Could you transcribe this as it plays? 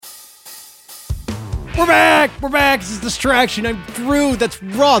We're back. This is Distraction. I'm Drew. That's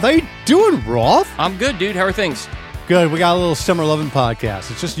Roth. How you doing, Roth? I'm good, dude. How are things? Good. We got a little Summer Lovin'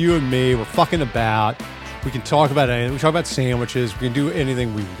 podcast. It's just you and me. We're fucking about. We can talk about anything. We talk about sandwiches. We can do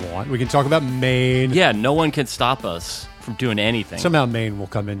anything we want. We can talk about Maine. Yeah, no one can stop us from doing anything. Somehow Maine will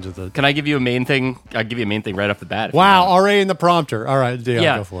come into the... Can I give you a main thing? I'll give you a main thing right off the bat. Wow, already in the prompter. All right,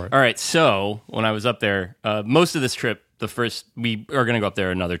 yeah, go for it. All right, so when I was up there, most of this trip, we are going to go up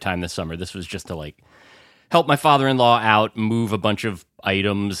there another time this summer. This was just to help my father-in-law out, move a bunch of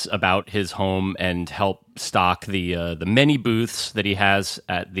items about his home, and help stock the many booths that he has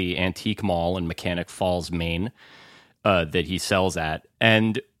at the Antique Mall in Mechanic Falls, Maine, that he sells at.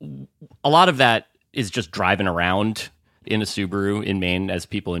 And a lot of that is just driving around in a Subaru in Maine, as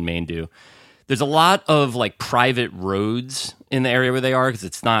people in Maine do. There's a lot of private roads in the area where they are because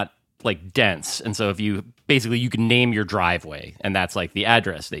it's not dense. And so if you can name your driveway, and that's the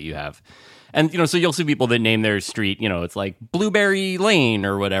address that you have. And, so you'll see people that name their street, it's Blueberry Lane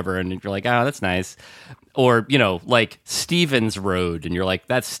or whatever. And you're like, oh, that's nice. Or, Stevens Road. And you're like,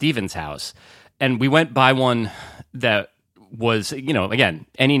 that's Stevens' house. And we went by one that was, again,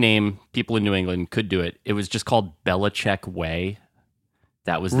 any name, people in New England could do it. It was just called Belichick Way.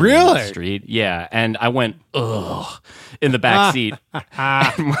 That was the name of the street. Yeah. And I went, ugh, in the back seat.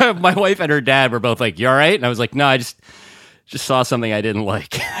 And my wife and her dad were both like, you all right? And I was like, no, I just saw something I didn't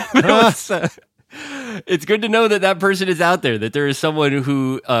like. It's good to know that person is out there, that there is someone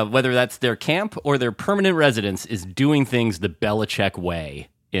who, whether that's their camp or their permanent residence, is doing things the Belichick way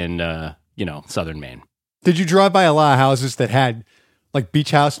in, southern Maine. Did you drive by a lot of houses that had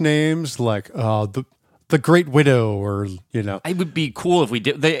beach house names, the Great Widow, or It would be cool if we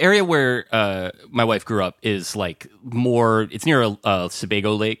did. The area where my wife grew up is more. It's near a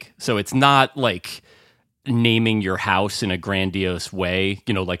Sebago Lake, so it's not naming your house in a grandiose way.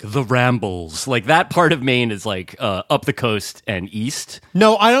 The Rambles. That part of Maine is up the coast and east.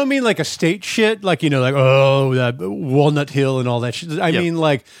 No, I don't mean a state shit. That Walnut Hill and all that shit. I mean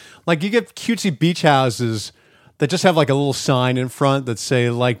you get cutesy beach houses that just have a little sign in front that say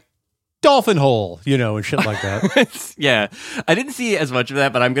Dolphin Hole, and shit like that. Yeah. I didn't see as much of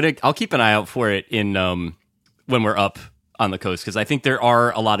that, but I'll keep an eye out for it in when we're up on the coast, because I think there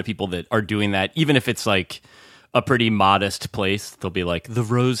are a lot of people that are doing that, even if it's a pretty modest place. They'll be the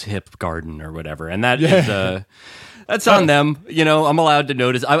Rose Hip Garden or whatever, and that is that's on them. I'm allowed to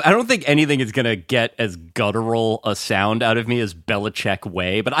notice. I don't think anything is going to get as guttural a sound out of me as Belichick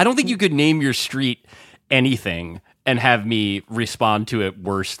Way, but I don't think you could name your street anything and have me respond to it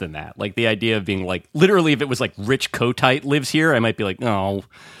worse than that. The idea of being literally, if it was Rich Kotite lives here, I might be no.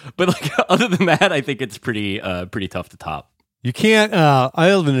 But other than that, I think it's pretty tough to top. You can't,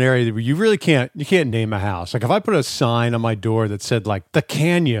 I live in an area where you really can't name a house. If I put a sign on my door that said the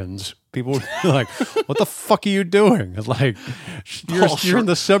Canyons, people would be what the fuck are you doing? You're in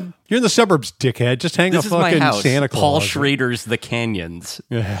the suburbs, dickhead. Just hang a fucking Santa Claus. Paul Schrader's The Canyons.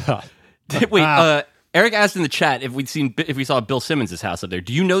 Yeah. Wait, Eric asked in the chat if we saw Bill Simmons' house up there.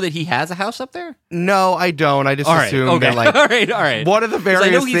 Do you know that he has a house up there? No, I don't. I just assumed that all right. One of the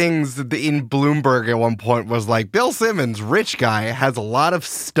various things in Bloomberg at one point was Bill Simmons, rich guy, has a lot of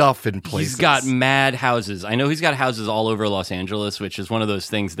stuff in places. He's got mad houses. I know he's got houses all over Los Angeles, which is one of those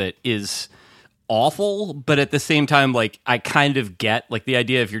things that is awful, but at the same time, I kind of get the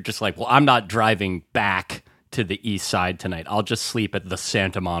idea if you're just well, I'm not driving back to the east side tonight. I'll just sleep at the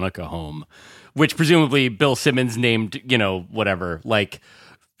Santa Monica home, which presumably Bill Simmons named, whatever, 33.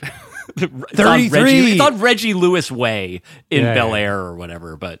 It's on Reggie Lewis Way in Bel Air or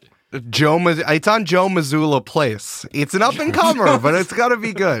whatever, but it's on Joe Missoula Place. It's an up and comer, but it's got to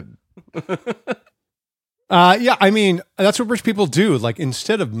be good. Yeah, I mean, that's what rich people do.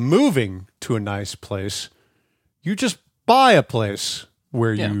 Instead of moving to a nice place, you just buy a place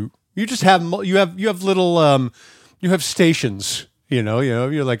where you just have little you have stations. You're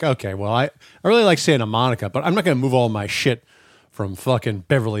okay, well, I really like Santa Monica, but I'm not going to move all my shit from fucking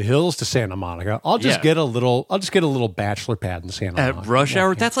Beverly Hills to Santa Monica. I'll just get a little bachelor pad in Santa Monica. At rush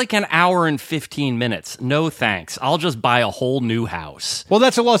hour, that's an hour and 15 minutes. No thanks. I'll just buy a whole new house. Well,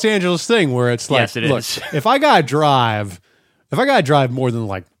 that's a Los Angeles thing where it's yes, it look, is. if I gotta drive more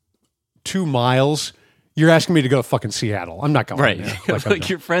than 2 miles, you're asking me to go to fucking Seattle. I'm not going. Right. There.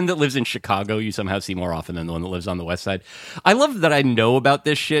 Your friend that lives in Chicago, you somehow see more often than the one that lives on the west side. I love that I know about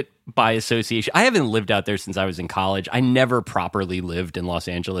this shit by association. I haven't lived out there since I was in college. I never properly lived in Los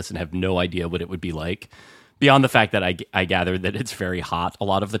Angeles and have no idea what it would be like, beyond the fact that I gather that it's very hot a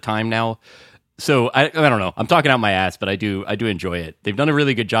lot of the time now. So I don't know. I'm talking out my ass, but I do enjoy it. They've done a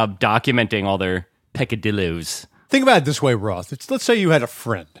really good job documenting all their peccadillos. Think about it this way, Roth. Let's say you had a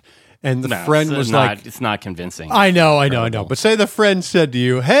friend, and the No, friend it's was not, like, it's not convincing. I know. But say the friend said to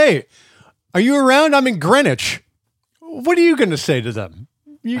you, hey, are you around? I'm in Greenwich. What are you going to say to them?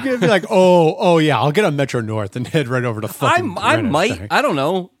 You're going to be like, oh, yeah, I'll get on Metro North and head right over to fucking I Greenwich might. thing. I don't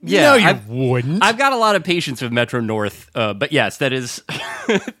know. Yeah, No, you wouldn't. I've got a lot of patience with Metro North, but yes, that is.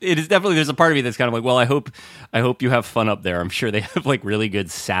 It is definitely. There's a part of me that's kind of like, well, I hope you have fun up there. I'm sure they have like really good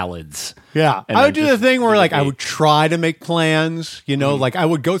salads. Yeah, And I then would do the just thing where do like the I date. would try to make plans, like I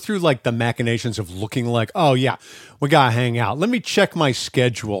would go through like the machinations of looking like, oh yeah, we gotta hang out. Let me check my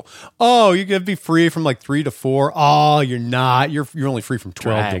schedule. Oh, you're gonna be free from like 3 to 4. Oh, you're not. You're only free from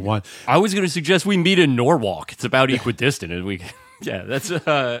 12 to Drag. 1. I was going to suggest we meet in Norwalk. It's about equidistant, and we. Yeah,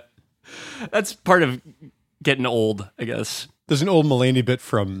 that's part of getting old, I guess. There's an old Mulaney bit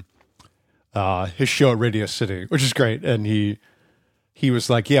from his show at Radio City, which is great, and he was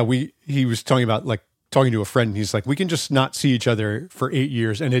like, yeah, he was talking about like talking to a friend, and he's like, we can just not see each other for 8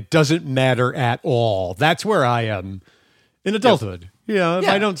 years, and it doesn't matter at all. That's where I am in adulthood.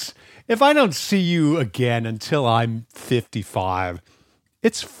 If I don't see you again until I'm 55,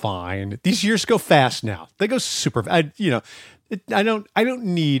 it's fine. These years go fast now. They go super fast. I'm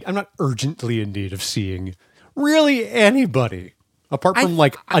not urgently in need of seeing really anybody apart from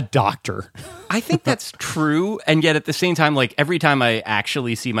like a doctor. I think that's true, and yet at the same time, like every time I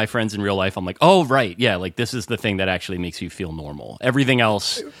actually see my friends in real life, I'm like, oh right, yeah, like this is the thing that actually makes you feel normal. Everything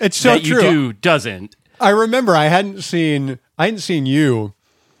else It's so that true. you do doesn't. I remember I hadn't seen you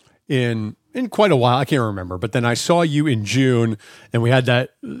in quite a while. I can't remember, but then I saw you in June, and we had that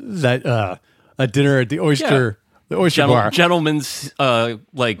a dinner at the oyster bar. Gentleman's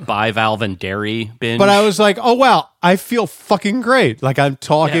like bivalve and dairy binge. But I was like, oh wow, I feel fucking great. Like I'm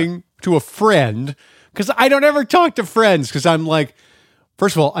talking to a friend, because I don't ever talk to friends, because I'm like,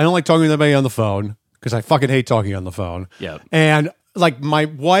 first of all, I don't like talking to anybody on the phone, because I fucking hate talking on the phone. Yeah. And like my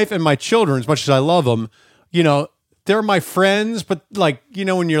wife and my children, as much as I love them, they're my friends, but like,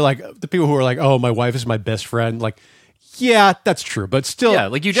 when you're like the people who are like, oh, my wife is my best friend, like, yeah, that's true, but still, yeah,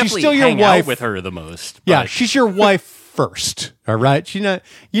 like you she's definitely still your hang wife out with her the most. Yeah, but- she's your wife first. All right, you're not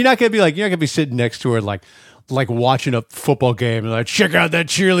gonna be like, you're not gonna be sitting next to her like watching a football game and like, check out that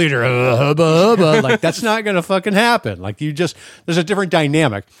cheerleader, hubba, hubba. Like that's not gonna fucking happen. Like there's a different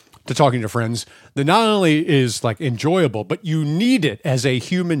dynamic to talking to friends that not only is like enjoyable, but you need it as a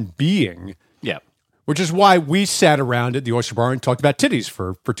human being. yeah. Which is why we sat around at the oyster bar and talked about titties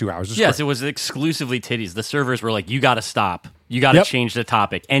for 2 hours. Yes, it was exclusively titties. The servers were like, you got to stop. You got to change the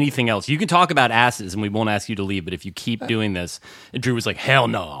topic. Anything else. You can talk about asses and we won't ask you to leave, but if you keep doing this, and Drew was like, hell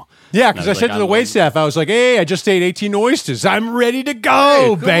no. Yeah, because I said to the wait staff, I was like, hey, I just ate 18 oysters. I'm ready to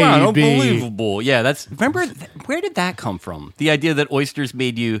go, baby. Wow, unbelievable. Yeah, remember, where did that come from? The idea that oysters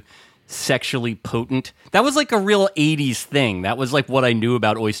made you sexually potent. That was like a real 80s thing. That was like what I knew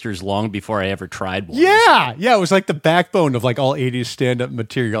about oysters long before I ever tried one. Yeah, it was like the backbone of like all 80s stand-up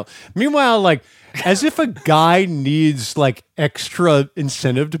material. Meanwhile, like as if a guy needs like extra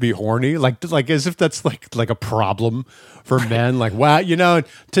incentive to be horny, like as if that's like a problem for men. Like, wow,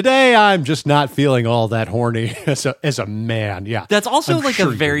 today I'm just not feeling all that horny as a man. Yeah, That's also I'm like sure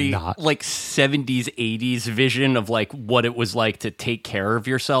a very you're not. like 70s 80s vision of like what it was like to take care of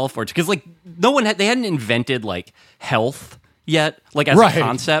yourself, or because like they hadn't invented like health yet, like as Right. a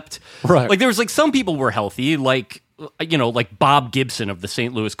concept. Right. Like there was like some people were healthy, like like Bob Gibson of the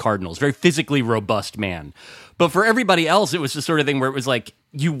St. Louis Cardinals, very physically robust man. But for everybody else, it was the sort of thing where it was like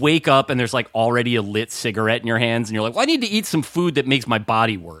you wake up and there's like already a lit cigarette in your hands, and you're like, well, I need to eat some food that makes my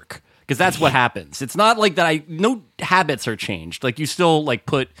body work. Because that's what happens. It's not like that no habits are changed. Like you still like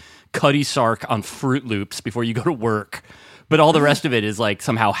put Cutty Sark on Fruit Loops before you go to work. But all the rest of it is like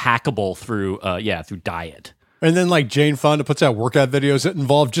somehow hackable through diet. And then like Jane Fonda puts out workout videos that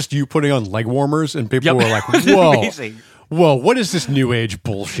involve just you putting on leg warmers, and people were like, whoa. Amazing. Whoa, what is this new age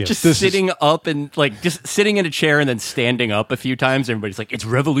bullshit? Just This is- sitting up and like just sitting in a chair and then standing up a few times. Everybody's like, it's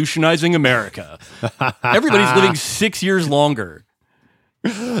revolutionizing America. Everybody's living 6 years longer.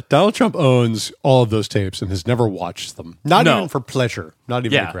 Donald Trump owns all of those tapes and has never watched them. Not No. even for pleasure. Not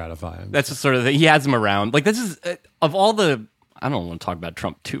even Yeah. to gratify him. That's the sort of thing. He has them around. Like this is of all the. I don't want to talk about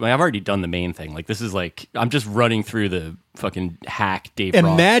Trump too. I've already done the main thing. Like this is like I'm just running through the fucking hack Dave Roth.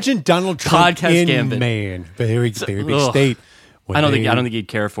 Imagine Donald Trump Podcast in gambit. Very, very big ugh. state. I don't think he'd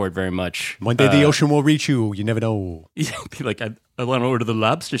care for it very much. One day the ocean will reach you. You never know. Be like, I want to order the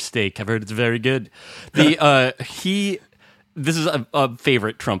lobster steak. I've heard it's very good. The this is a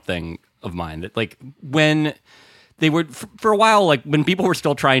favorite Trump thing of mine. That like when they were for a while, like when people were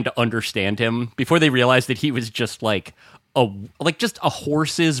still trying to understand him before they realized that he was just like just a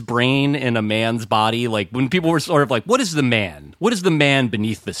horse's brain in a man's body. Like when people were sort of like, what is the man? What is the man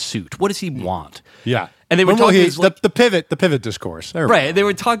beneath the suit? What does he want? Yeah. And they would talk to his, the pivot discourse. Right. They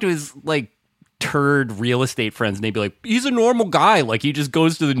would talk to his like turd real estate friends and they'd be like, he's a normal guy. Like he just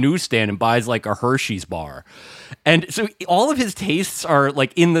goes to the newsstand and buys like a Hershey's bar. And so all of his tastes are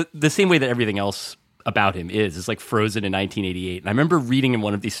like in the same way that everything else about him is. It's like frozen in 1988. And I remember reading in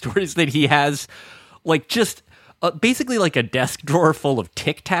one of these stories that he has like just basically like a desk drawer full of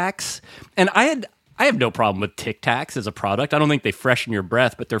Tic Tacs. And I have no problem with Tic Tacs as a product. I don't think they freshen your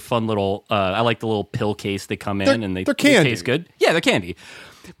breath, but they're fun little. I like the little pill case they come in, and they taste good. Yeah, they're candy.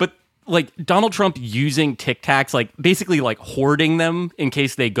 But like Donald Trump using Tic Tacs, like basically like hoarding them in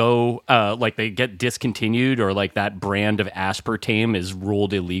case they go, like they get discontinued or like that brand of aspartame is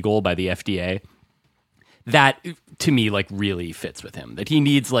ruled illegal by the FDA. That to me like really fits with him. That he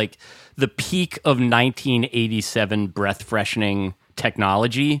needs like the peak of 1987 breath freshening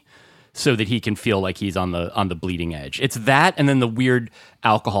technology so that he can feel like he's on the bleeding edge. It's that, and then the weird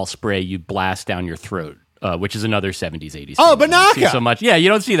alcohol spray you blast down your throat, which is another 70s, 80s. Oh, Banaka! So much, yeah. You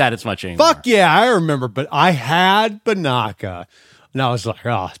don't see that as much anymore. Fuck yeah, I remember. But I had Banaka, and I was like,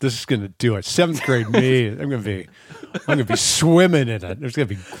 oh, this is gonna do it. 7th grade me, I'm gonna be swimming in it. It's gonna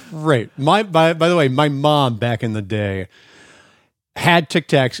be great. By the way, my mom back in the day had Tic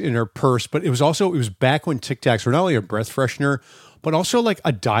Tacs in her purse, but it was back when Tic Tacs were not only a breath freshener, but also like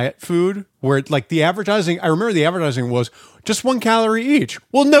a diet food where like the advertising, I remember the advertising was just 1 calorie each.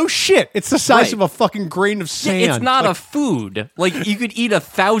 Well, no shit. It's the size of a fucking grain of sand. It's not a food. Like you could eat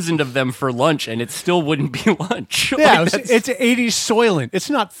 1,000 of them for lunch and it still wouldn't be lunch. Yeah, like, it's 80s Soylent. It's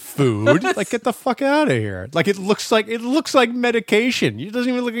not food. Like get the fuck out of here. Like it looks like medication. It doesn't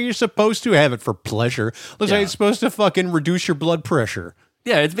even look like you're supposed to have it for pleasure. It looks like it's supposed to fucking reduce your blood pressure.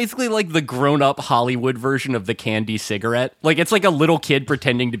 Yeah, it's basically like the grown-up Hollywood version of the candy cigarette. Like, it's like a little kid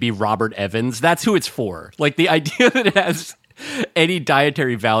pretending to be Robert Evans. That's who it's for. Like, the idea that it has any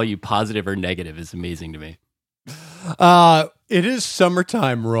dietary value, positive or negative, is amazing to me. It is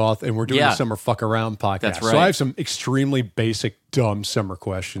summertime, Roth, and we're doing a summer fuck around podcast. That's right. So I have some extremely basic, dumb summer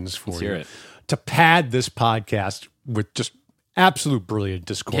questions for Let's you hear it. to pad this podcast with just absolute brilliant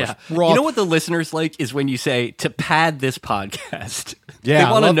discourse. Yeah. Roth, You know what the listeners like is when you say, to pad this podcast. Yeah,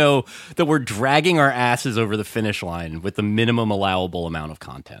 they want to know that we're dragging our asses over the finish line with the minimum allowable amount of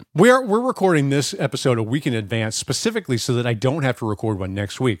content. We're recording this episode a week in advance specifically so that I don't have to record one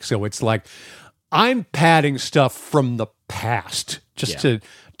next week. So it's like I'm padding stuff from the past just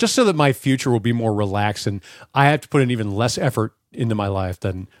so that my future will be more relaxed and I have to put in even less effort into my life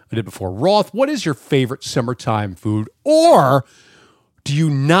than I did before. Roth, what is your favorite summertime food? Or do you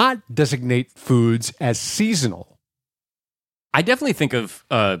not designate foods as seasonal? I definitely think of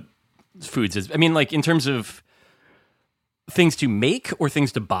foods as, I mean, like in terms of things to make or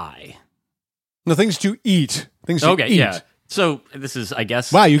things to buy. No, things to eat. Things to eat. Yeah. So this is, I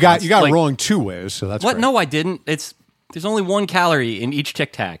guess. Wow, you got like, it wrong 2 ways. So that's what? great. No, I didn't. There's only 1 calorie in each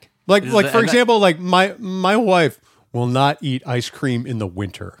Tic Tac. Like for example, like my wife will not eat ice cream in the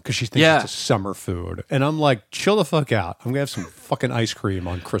winter because she thinks it's a summer food. And I'm like, chill the fuck out. I'm going to have some fucking ice cream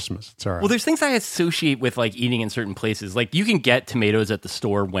on Christmas. It's all right. Well, there's things I associate with like eating in certain places. Like you can get tomatoes at the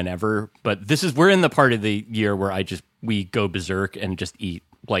store whenever, but we're in the part of the year where we go berserk and just eat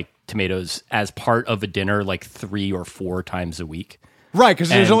like tomatoes as part of a dinner like 3 or 4 times a week. Right, because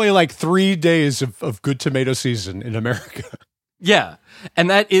there's only like 3 days of good tomato season in America. Yeah. And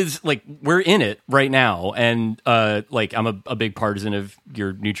that is like, we're in it right now. And like, I'm a big partisan of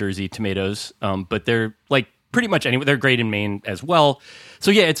your New Jersey tomatoes. But they're like pretty much anyway, they're great in Maine as well. So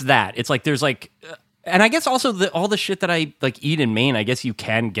yeah, it's that. It's like, there's like, and I guess also all the shit that I like eat in Maine, I guess you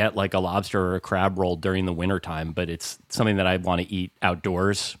can get like a lobster or a crab roll during the wintertime, but it's something that I want to eat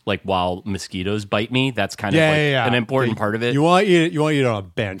outdoors, like while mosquitoes bite me. That's kind of an important part of it. You want to eat it on a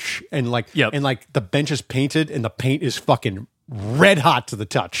bench and like, and like the bench is painted and the paint is fucking red hot to the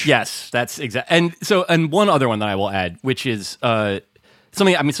touch. Yes, that's exactly. And one other one that I will add, which is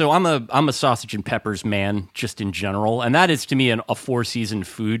something. I mean, so I'm a sausage and peppers man, just in general, and that is to me a 4-season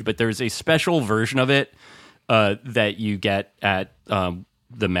food. But there's a special version of it that you get at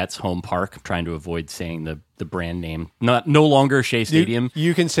the Mets home park. I'm trying to avoid saying the brand name. No longer Shea Stadium.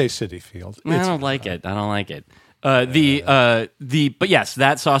 You can say Citi Field. I don't like it. But yes,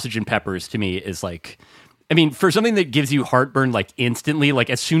 that sausage and peppers to me is like. I mean, for something that gives you heartburn like instantly, like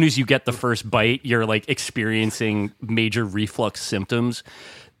as soon as you get the first bite, you're like experiencing major reflux symptoms.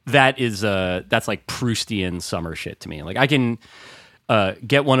 That's like Proustian summer shit to me. Like I can,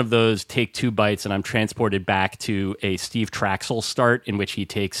 get one of those, take 2 bites, and I'm transported back to a Steve Traxel start in which he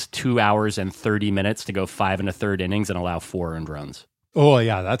takes 2 hours and 30 minutes to go 5 1/3 innings and allow 4 earned runs. Oh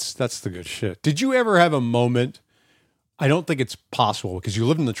yeah, that's the good shit. Did you ever have a moment? I don't think it's possible because you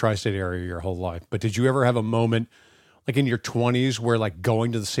lived in the tri-state area your whole life, but did you ever have a moment like in your 20s where like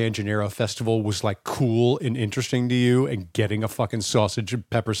going to the San Gennaro festival was like cool and interesting to you, and getting a fucking sausage and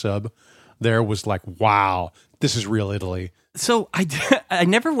pepper sub there was like, wow, this is real Italy? So I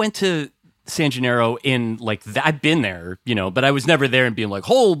never went to San Gennaro in like that. I've been there, but I was never there and being like,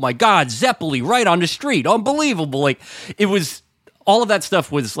 oh my God, Zeppeli right on the street. Unbelievable. Like it was, all of that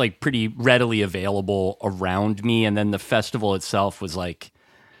stuff was like pretty readily available around me. And then the festival itself was like,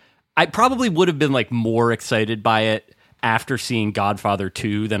 I probably would have been like more excited by it after seeing Godfather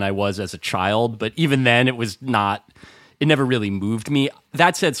 2 than I was as a child. But even then it never really moved me.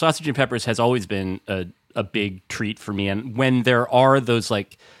 That said, Sausage and Peppers has always been a big treat for me. And when there are those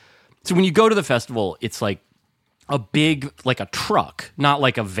like, so when you go to the festival, it's like a big, like a truck, not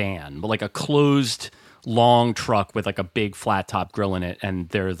like a van, but like a closed long truck with like a big flat top grill in it. And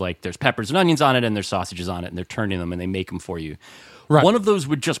there's peppers and onions on it, and there's sausages on it, and they're turning them and they make them for you. Right. One of those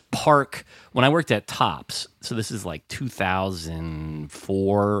would just park when I worked at Tops. So this is like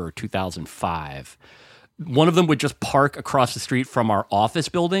 2004 or 2005. One of them would just park across the street from our office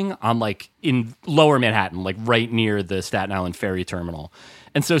building on like in Lower Manhattan, like right near the Staten Island ferry terminal.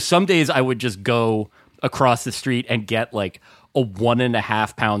 And so some days I would just go across the street and get like a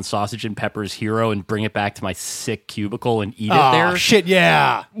 1.5 pound sausage and peppers hero and bring it back to my sick cubicle and eat it there. Shit,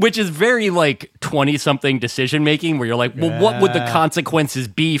 yeah. Which is very like 20-something decision making where you're like, well, what would the consequences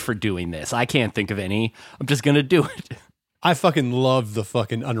be for doing this? I can't think of any. I'm just going to do it. I fucking love the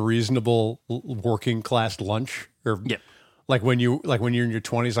fucking unreasonable working class lunch. Or like when you're in your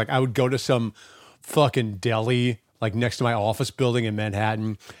 20s, like I would go to some fucking deli like next to my office building in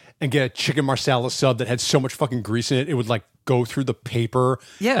Manhattan and get a chicken marsala sub that had so much fucking grease in it, it would like go through the paper.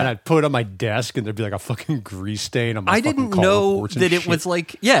 Yeah. And I'd put it on my desk and there'd be like a fucking grease stain on my fucking I didn't know that it was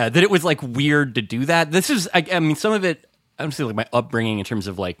like, that it was like weird to do that. This is, I mean, some of it, I don't say like my upbringing in terms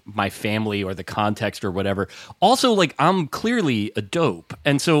of like my family or the context or whatever. Also, like I'm clearly a dope.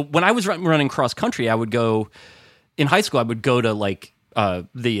 And so when I was running cross country, I would go, in high school, I would go to like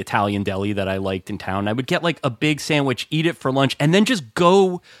the Italian deli that I liked in town. I would get like a big sandwich, eat it for lunch, and then just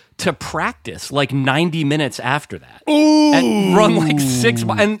go to practice like 90 minutes after that. Ooh. And run like 6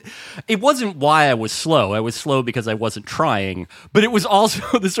 miles. And it wasn't why I was slow. I was slow because I wasn't trying. But it was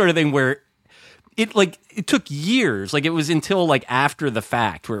also the sort of thing where it took years. Like it was until like after the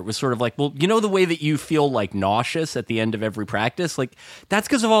fact where it was sort of like, well, you know the way that you feel like nauseous at the end of every practice? Like that's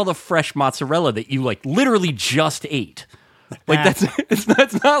because of all the fresh mozzarella that you like literally just ate. Like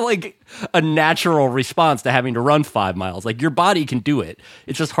that's not like a natural response to having to run 5 miles. Like your body can do it.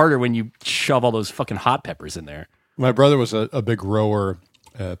 It's just harder when you shove all those fucking hot peppers in there. My brother was a big rower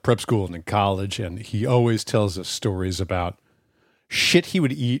at prep school and in college, and he always tells us stories about shit he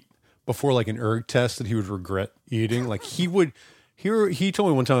would eat before like an erg test that he would regret eating. Like he told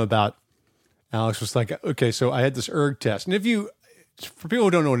me one time about Alex was like, okay, so I had this erg test, and for people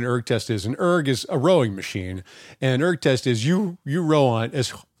who don't know what an erg test is, an erg is a rowing machine, and an erg test is you row on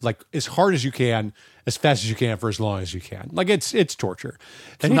as hard as you can, as fast as you can for as long as you can. Like it's torture.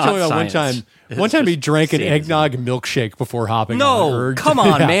 And he told me about one time he drank an eggnog milkshake before hopping on an erg. Come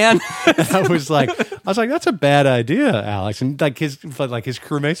on, man. I was like, that's a bad idea, Alex. And like his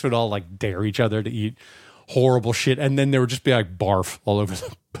crewmates would all like dare each other to eat horrible shit, and then there would just be like barf all over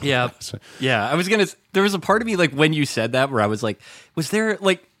the place. Yeah. There was a part of me like when you said that where I was like, was there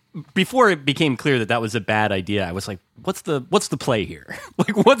like before it became clear that was a bad idea, I was like, what's the play here?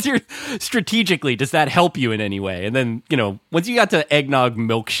 Like what's your strategically, does that help you in any way? And then, once you got to eggnog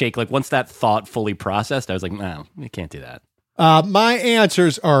milkshake, like once that thought fully processed, I was like, no, you can't do that. My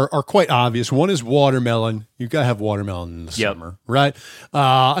answers are quite obvious. One is watermelon. You gotta have watermelon in the summer, right?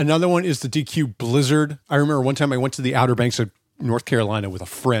 Another one is the DQ Blizzard. I remember one time I went to the Outer Banks of North Carolina with a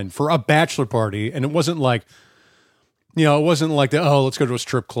friend for a bachelor party, and it wasn't like, let's go to a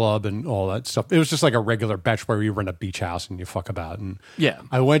strip club and all that stuff. It was just like a regular bachelor party where you rent a beach house and you fuck about. And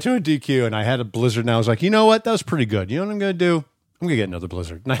I went to a DQ and I had a Blizzard, and I was like, you know what? That was pretty good. You know what I'm gonna do? I'm going to get another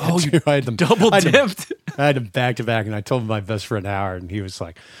Blizzard. And I had them double dipped. I had them back to back, and I told my best friend Howard, and he's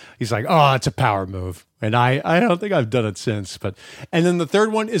like, oh, it's a power move. And I don't think I've done it since. And then the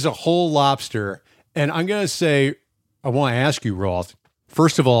third one is a whole lobster. And I'm going to say, I want to ask you, Rolf,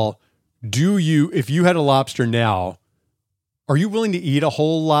 first of all, if you had a lobster now, are you willing to eat a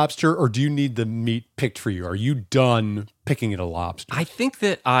whole lobster, or do you need the meat picked for you? Are you done picking at a lobster? I think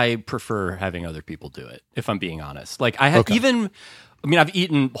that I prefer having other people do it, if I'm being honest. Like I have even I mean, I've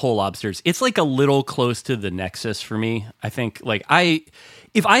eaten whole lobsters. It's like a little close to the nexus for me. I think like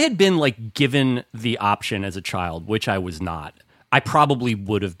if I had been like given the option as a child, which I was not, I probably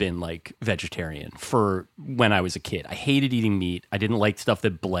would have been like vegetarian for when I was a kid. I hated eating meat. I didn't like stuff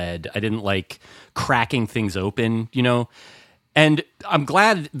that bled. I didn't like cracking things open, you know? And I'm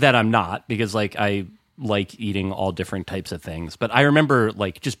glad that I'm not, because like I like eating all different types of things. But I remember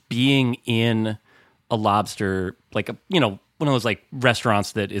like just being in a lobster, like, you know, one of those like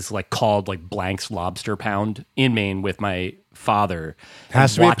restaurants that is like called like Blank's Lobster Pound in Maine with my father.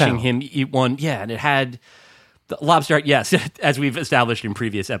 Has to be a watching pound. him eat one. Yeah. And it had the lobster. Yes. As we've established in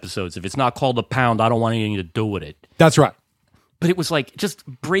previous episodes, if it's not called a pound, I don't want anything to do with it. That's right. But it was like just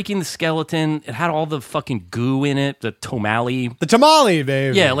breaking the skeleton. It had all the fucking goo in it, the tomali. The tamale,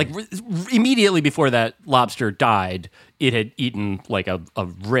 baby. Yeah, like immediately before that lobster died, it had eaten like a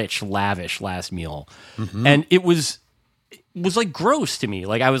rich, lavish last meal. And it was like gross to me.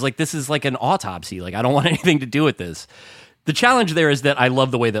 Like I was like, this is like an autopsy. Like I don't want anything to do with this. The challenge there is that I love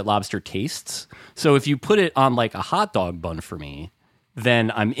the way that lobster tastes. So if you put it on like a hot dog bun for me,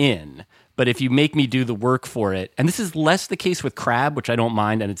 then I'm in. But if you make me do the work for it, and this is less the case with crab, which I don't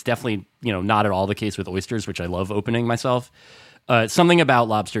mind, and it's definitely, you know, not at all the case with oysters, which I love opening myself. Something about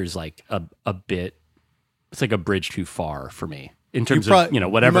lobster is like a bit, it's like a bridge too far for me in terms of, you know,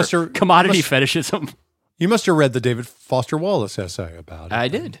 whatever commodity fetishism. You must have read the David Foster Wallace essay about it. I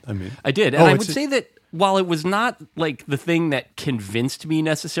did. I did. Oh, And I would say that while it was not like the thing that convinced me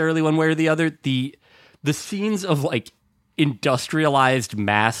necessarily one way or the other, the scenes of like industrialized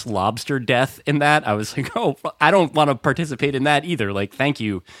mass lobster death in that, I was like, oh, I don't want to participate in that either. Like, thank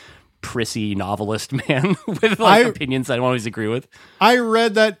you, prissy novelist man with like opinions I don't always agree with. I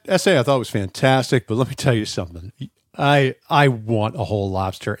read that essay. I thought it was fantastic, but let me tell you something. I want a whole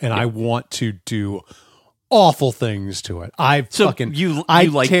lobster, and I want to do awful things to it. You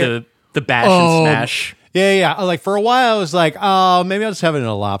like the bash and smash. Yeah. Like for a while, I was like, oh, maybe I'll just have it in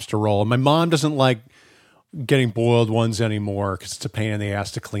a lobster roll. And my mom doesn't like getting boiled ones anymore because it's a pain in the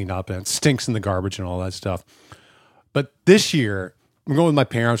ass to clean up and it stinks in the garbage and all that stuff. But this year, I'm going with my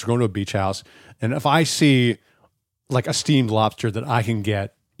parents. We're going to a beach house, and if I see like a steamed lobster that I can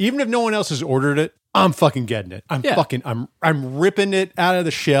get, even if no one else has ordered it, I'm fucking getting it. I'm ripping it out of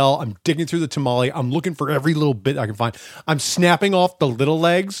the shell. I'm digging through the tamale. I'm looking for every little bit I can find. I'm snapping off the little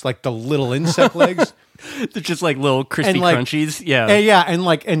legs, like the little insect legs. They're just like little crispy crunchies. Yeah.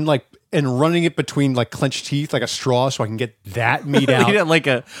 And running it between like clenched teeth, like a straw, so I can get that meat out. Like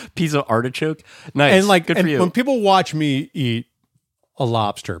a piece of artichoke. Nice. And like, good for you. When people watch me eat a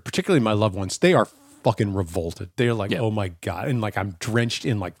lobster, particularly my loved ones, they are fucking revolted. They're like, oh my God. And like, I'm drenched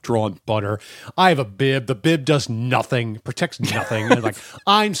in like drawn butter. I have a bib. The bib does nothing, protects nothing. And like,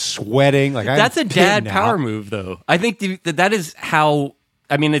 I'm sweating. Like, that's a dad power move, though. I think that is how,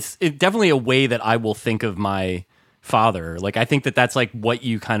 I mean, it's definitely a way that I will think of my father. Like, I think that's like what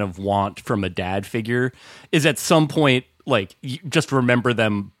you kind of want from a dad figure, is at some point, like, you just remember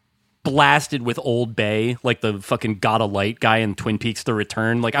them blasted with Old Bay, like the fucking Gotta Light guy in Twin Peaks The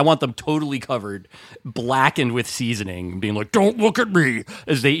Return. Like, I want them totally covered, blackened with seasoning, being like, don't look at me,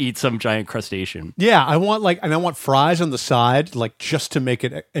 as they eat some giant crustacean. Yeah, I want fries on the side, like, just to make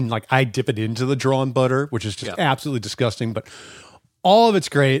it, and like, I dip it into the drawn butter, which is just absolutely disgusting, but all of it's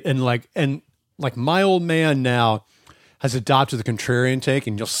great. And like my old man now has adopted the contrarian take,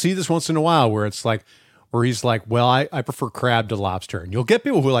 and you'll see this once in a while where it's like, where he's like, well, I prefer crab to lobster. And you'll get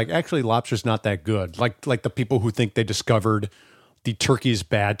people who are like, actually, lobster's not that good. Like the people who think they discovered the turkey's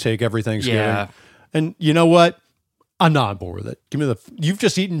bad take every Thanksgiving. Yeah. And you know what? I'm not on board with it. Give me you've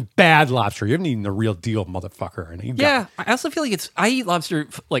just eaten bad lobster. You haven't eaten the real deal, motherfucker. And I also feel like I eat lobster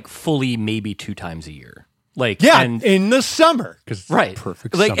like fully maybe 2 times a year. Like, and in the summer, because right,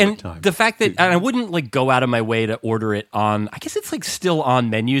 perfect like, summertime. And the fact that, and I wouldn't like go out of my way to order it on, I guess it's like still on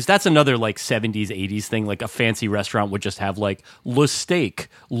menus. That's another like 70s, 80s thing. Like a fancy restaurant would just have like le steak,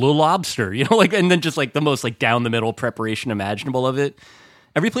 le lobster, you know, like, and then just like the most like down the middle preparation imaginable of it.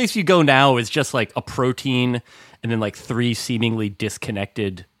 Every place you go now is just like a protein and then like 3 seemingly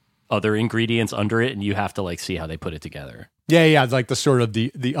disconnected other ingredients under it, and you have to like see how they put it together. Yeah, like the sort of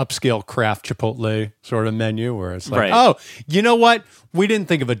the upscale craft Chipotle sort of menu where it's like, oh, you know what? We didn't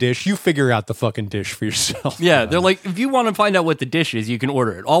think of a dish. You figure out the fucking dish for yourself. Yeah, they're like, if you want to find out what the dish is, you can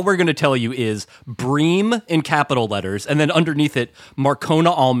order it. All we're going to tell you is Bream in capital letters, and then underneath it,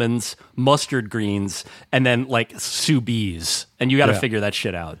 Marcona almonds, mustard greens, and then like sous bees. And you got to figure that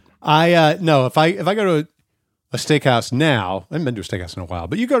shit out. No, if I go to a steakhouse now, I haven't been to a steakhouse in a while,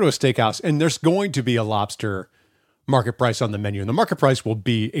 but you go to a steakhouse and there's going to be a lobster market price on the menu, and the market price will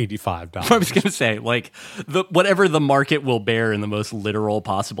be $85. I was going to say, like, whatever the market will bear in the most literal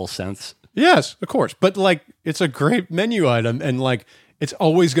possible sense. Yes, of course. But, like, it's a great menu item, and, like, it's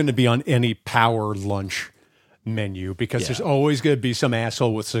always going to be on any power lunch menu because there's always going to be some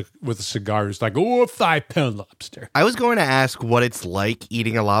asshole with a cigar who's like, oh, a 5-pound lobster. I was going to ask what it's like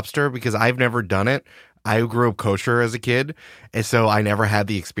eating a lobster because I've never done it. I grew up kosher as a kid, and so I never had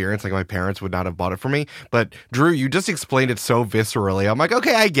the experience. Like, my parents would not have bought it for me. But, Drew, you just explained it so viscerally. I'm like,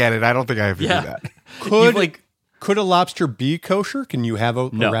 okay, I get it. I don't think I have to do that. Could a lobster be kosher? Can you have a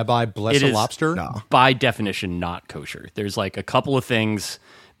rabbi bless a lobster? No. By definition, not kosher. There's like a couple of things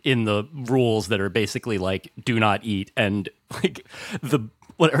in the rules that are basically like do not eat, and like the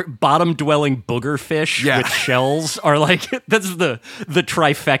bottom dwelling booger fish with shells are like that's the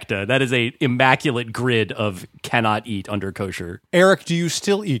trifecta. That is a immaculate grid of cannot eat under kosher. Eric, do you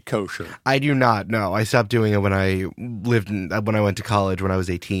still eat kosher? I do not. No, I stopped doing it when I went to college when I was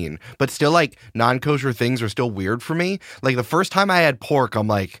 18. But still, like, non-kosher things are still weird for me. Like, the first time I had pork, I'm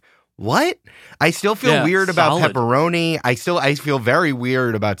like, what? I still feel weird about pepperoni. I feel very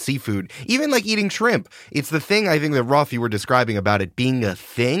weird about seafood. Even like eating shrimp. It's the thing I think that Rolf, you were describing about it being a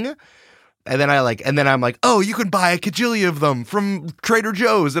thing. And then I'm like, oh, you can buy a cajillion of them from Trader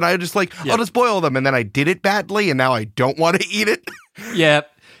Joe's. And I just like, I'll just boil them. And then I did it badly and now I don't want to eat it. Yeah.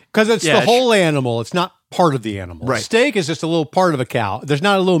 Because it's the whole animal. It's not part of the animal. Right. Steak is just a little part of a cow. There's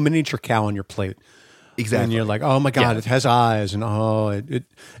not a little miniature cow on your plate. Exactly. And you're like, oh my God, it has eyes, and it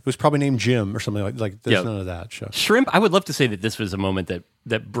was probably named Jim or something like there's none of that. Shrimp, I would love to say that this was a moment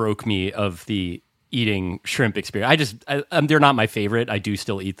that broke me of the eating shrimp experience. They're not my favorite. I do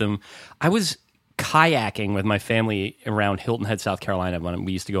still eat them. I was kayaking with my family around Hilton Head, South Carolina when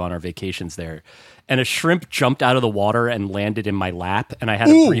we used to go on our vacations there. And a shrimp jumped out of the water and landed in my lap. And I had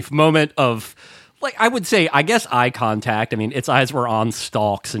a brief moment of, like, I would say, I guess eye contact. I mean, its eyes were on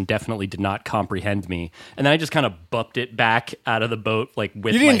stalks and definitely did not comprehend me. And then I just kind of bupped it back out of the boat, like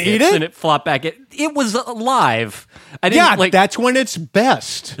with my hips, and it flopped back. It was alive. I didn't, that's when it's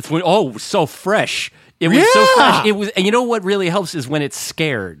best. It's when so fresh. It was so fresh. It was, and you know what really helps is when it's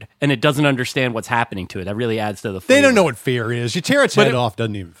scared and it doesn't understand what's happening to it. That really adds to the flavor. They don't know what fear is. You tear its head off,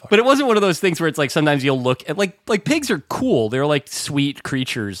 doesn't even. But it wasn't one of those things where it's like sometimes you'll look at like pigs are cool. They're like sweet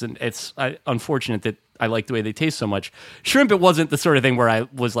creatures, and it's unfortunate that I like the way they taste so much. Shrimp, it wasn't the sort of thing where I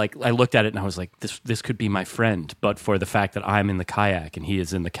was like, I looked at it and I was like, this could be my friend, but for the fact that I'm in the kayak and he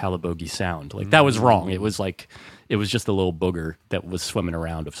is in the Calabogie Sound, like that was wrong. It was just a little booger that was swimming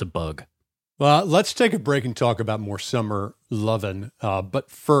around. It was a bug. Well, let's take a break and talk about more summer lovin'. But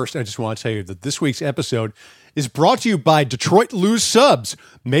first, I just want to tell you that this week's episode is brought to you by Detroit Lou's Subs,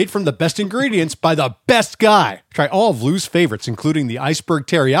 made from the best ingredients by the best guy. Try all of Lou's favorites, including the iceberg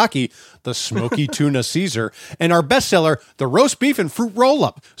teriyaki, the smoky tuna Caesar, and our bestseller, the roast beef and fruit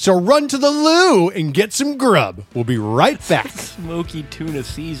roll-up. So run to the Lou and get some grub. We'll be right back. Smoky tuna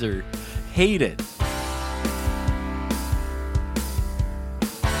Caesar. Hate it.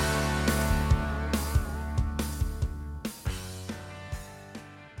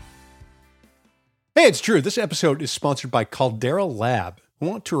 Hey, it's Drew. This episode is sponsored by Caldera Lab. I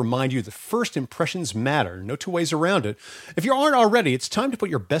want to remind you that first impressions matter. No two ways around it. If you aren't already, it's time to put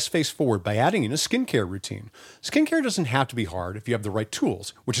your best face forward by adding in a skincare routine. Skincare doesn't have to be hard if you have the right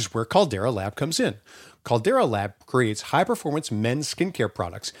tools, which is where Caldera Lab comes in. Caldera Lab creates high-performance men's skincare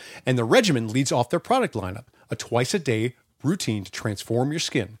products, and the regimen leads off their product lineup, a twice-a-day routine to transform your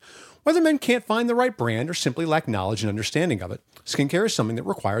skin. Whether men can't find the right brand or simply lack knowledge and understanding of it, skincare is something that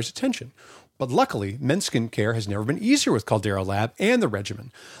requires attention. But luckily, men's skincare has never been easier with Caldera Lab and the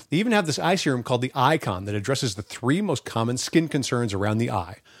regimen. They even have this eye serum called the Icon that addresses the 3 most common skin concerns around the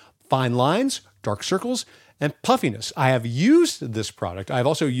eye: fine lines, dark circles, and puffiness. I have used this product. I've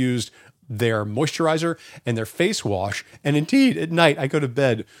also used their moisturizer and their face wash. And indeed, at night, I go to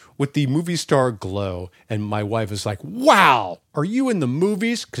bed with the movie star glow. And my wife is like, wow, are you in the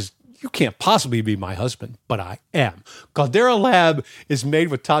movies? Because you can't possibly be my husband, but I am. Caldera Lab is made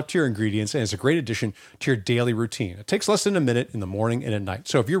with top-tier ingredients and is a great addition to your daily routine. It takes less than a minute in the morning and at night.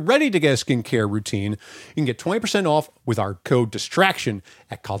 So if you're ready to get a skincare routine, you can get 20% off with our code DISTRACTION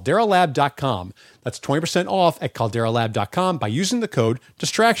at calderalab.com. That's 20% off at calderalab.com by using the code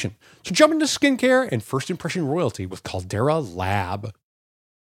DISTRACTION. So jump into skincare and first impression royalty with Caldera Lab.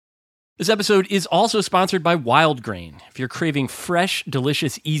 This episode is also sponsored by Wild Grain. If you're craving fresh,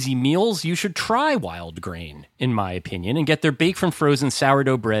 delicious, easy meals, you should try Wild Grain, in my opinion, and get their baked from frozen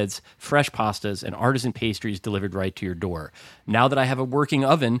sourdough breads, fresh pastas, and artisan pastries delivered right to your door. Now that I have a working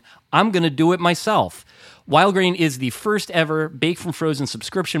oven, I'm going to do it myself. Wild Grain is the first ever Bake from Frozen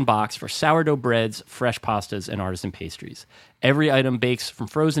subscription box for sourdough breads, fresh pastas, and artisan pastries. Every item bakes from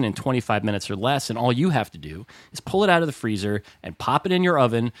frozen in 25 minutes or less, and all you have to do is pull it out of the freezer and pop it in your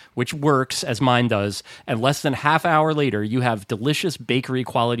oven, which works, as mine does, and less than half hour later, you have delicious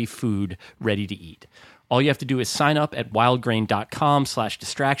bakery-quality food ready to eat. All you have to do is sign up at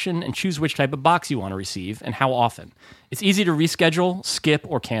wildgrain.com/distraction and choose which type of box you want to receive and how often. It's easy to reschedule, skip,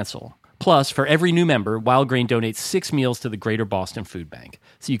 or cancel. Plus, for every new member, Wild Grain donates 6 meals to the Greater Boston Food Bank.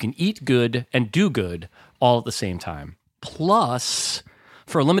 So you can eat good and do good all at the same time. Plus,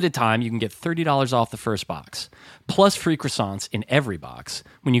 for a limited time, you can get $30 off the first box, plus free croissants in every box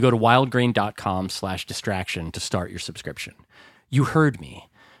when you go to wildgrain.com/distraction to start your subscription. You heard me.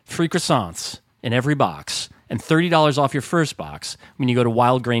 Free croissants in every box and $30 off your first box when you go to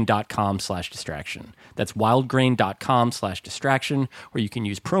wildgrain.com/distraction. That's wildgrain.com/distraction, or you can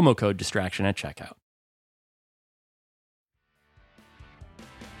use promo code distraction at checkout.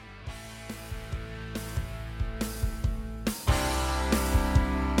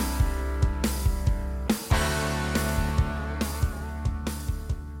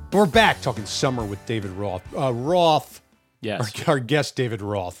 We're back talking summer with David Roth. Yes. Our guest, David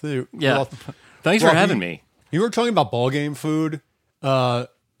Roth. Yeah. Roth. Thanks for having me. You were talking about ball game food a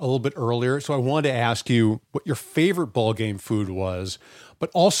little bit earlier, so I wanted to ask you what your favorite ball game food was, but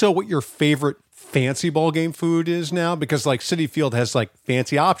also what your favorite fancy ball game food is now, because like Citi Field has like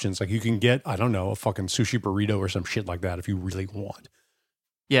fancy options. Like you can get, I don't know, a fucking sushi burrito or some shit like that if you really want.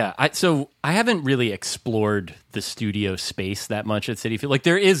 Yeah, so I haven't really explored the studio space that much at Citi Field. Like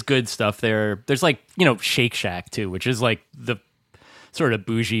there is good stuff there. There's like, Shake Shack too, which is like the sort of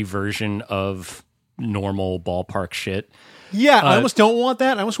bougie version of normal ballpark shit. Yeah, I almost don't want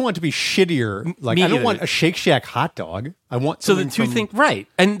that. I almost want it to be shittier. Like I don't either. want a Shake Shack hot dog. I want so the two things, right?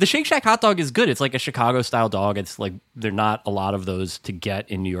 And the Shake Shack hot dog is good. It's like a Chicago style dog. It's like there are not a lot of those to get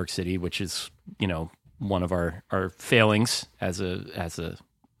in New York City, which is one of our failings as a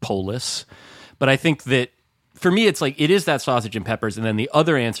polis. But I think that for me, it's like it is that sausage and peppers, and then the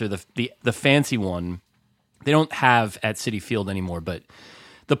other answer, the fancy one, they don't have at Citi Field anymore, but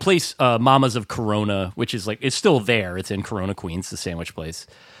the place Mamas of Corona, which is like it's still there, it's in Corona, Queens, the sandwich place,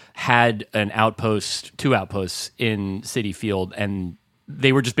 had two outposts in Citi Field, and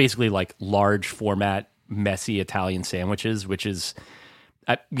they were just basically like large format, messy Italian sandwiches, which is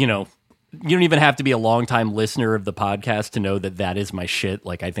you don't even have to be a longtime listener of the podcast to know that is my shit.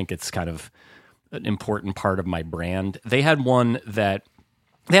 Like, I think it's kind of an important part of my brand. They had one that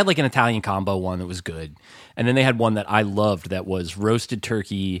they had like an Italian combo one that was good. And then they had one that I loved that was roasted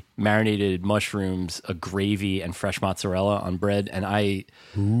turkey, marinated mushrooms, a gravy, and fresh mozzarella on bread. And I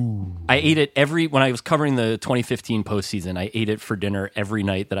ate it when I was covering the 2015 postseason, I ate it for dinner every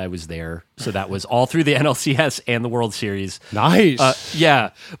night that I was there. So that was all through the NLCS and the World Series. Nice.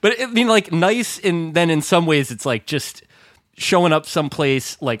 Yeah. But I mean, like nice. And then in some ways it's like just showing up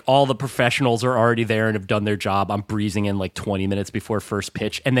someplace, like all the professionals are already there and have done their job. I'm breezing in like 20 minutes before first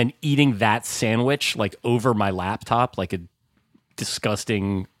pitch and then eating that sandwich like over my laptop like a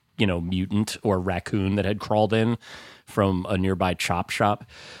disgusting, mutant or raccoon that had crawled in from a nearby chop shop.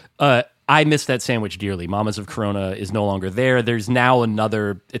 I miss that sandwich dearly. Mamas of Corona is no longer there. There's now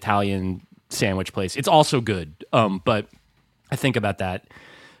another Italian sandwich place. It's also good, but I think about that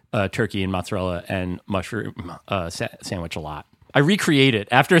turkey and mozzarella and mushroom sandwich a lot. I recreate it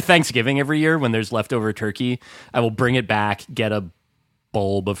after Thanksgiving every year when there's leftover turkey. I will bring it back, get a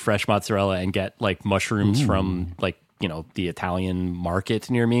bulb of fresh mozzarella, and get like mushrooms from like the Italian market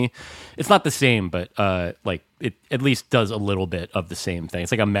near me. It's not the same, but like it at least does a little bit of the same thing.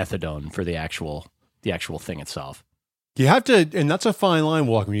 It's like a methadone for the actual thing itself. You have to, and that's a fine line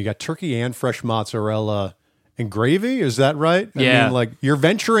walking. You got turkey and fresh mozzarella and gravy, is that right? Yeah. I mean, like you're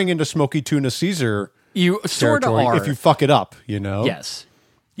venturing into smoky tuna Caesar. You sort of are if you fuck it up, Yes.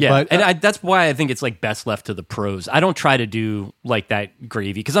 Yeah, but, and that's why I think it's like best left to the pros. I don't try to do like that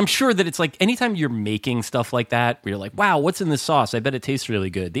gravy because I'm sure that it's like anytime you're making stuff like that, where you're like, wow, what's in this sauce? I bet it tastes really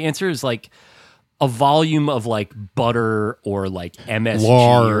good. The answer is like a volume of like butter or like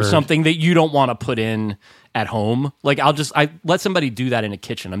MSG or something that you don't want to put in at home. Like I let somebody do that in a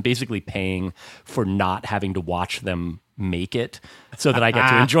kitchen. I'm basically paying for not having to watch them make it so that I get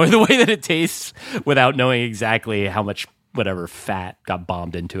to enjoy the way that it tastes without knowing exactly how much whatever fat got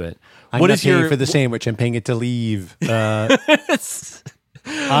bombed into it. I'm not paying for the sandwich. I'm paying it to leave. What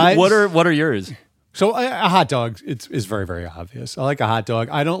are yours? So a hot dog is very, very obvious. I like a hot dog.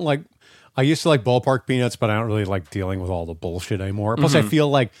 I used to like ballpark peanuts, but I don't really like dealing with all the bullshit anymore. Plus, I feel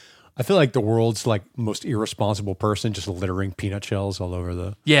like the world's like most irresponsible person just littering peanut shells all over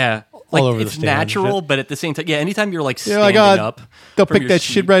the Like all over the it's stand and natural, shit. but at the same time, anytime you're like Yeah, standing up, they'll from pick your that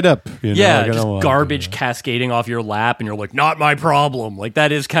seat- shit right up. You know, Yeah, like, I just don't want garbage to. cascading off your lap, and you're like, not my problem. Like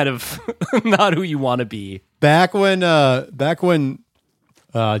that is kind of not who you want to be. Back when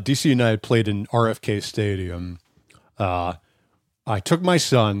DC United played in RFK Stadium, I took my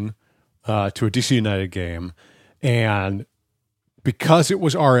son to a DC United game, and because it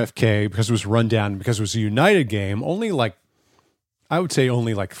was RFK, because it was run down, because it was a United game, I would say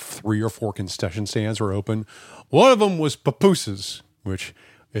only like 3 or 4 concession stands were open. One of them was Papooses, which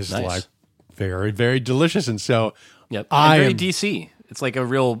is Nice. like very, very delicious. And so, Yep, I and very am- DC. It's like a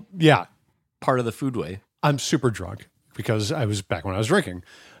real yeah, part of the foodway. I'm super drunk because I was back when I was drinking.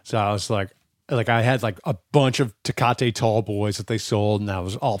 So I was like I had like a bunch of Tecate tall boys that they sold, and I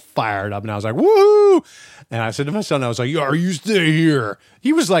was all fired up, and I was like, woohoo! And I said to my son, I was like, "Yo, you stay here."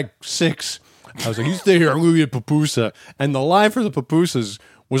 He was like 6. I was like, "You stay here. I'm going to get pupusa." And the line for the pupusas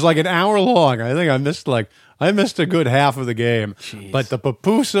was like an hour long. I think I missed a good half of the game. Jeez. But the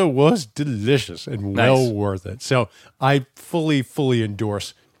pupusa was delicious and Nice. well worth it. So I fully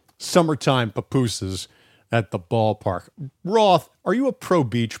endorse summertime pupusas at the ballpark. Roth, are you a pro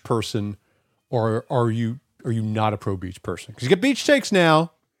beach person, or are you not a pro beach person? Because you get beach steaks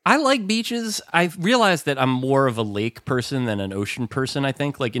now. I like beaches. I've realized that I'm more of a lake person than an ocean person, I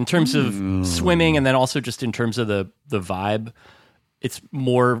think. Like in terms of swimming, and then also just in terms of the vibe, it's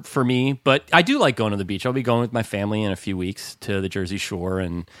more for me. But I do like going to the beach. I'll be going with my family in a few weeks to the Jersey Shore,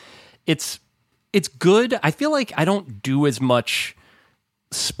 and it's good. I feel like I don't do as much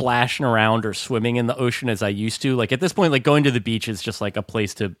splashing around or swimming in the ocean as I used to. Like at this point, like going to the beach is just like a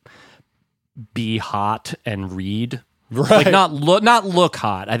place to be hot and read. Right. Like not look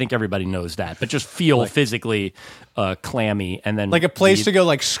hot. I think everybody knows that, but just feel physically clammy, and then Like a place read. to go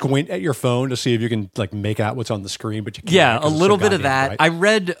like squint at your phone to see if you can like make out what's on the screen, but you can't. Yeah, a 'cause it's little so bit of goddamn that. bright. I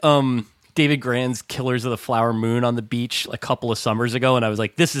read David Grann's Killers of the Flower Moon on the beach a couple of summers ago, and I was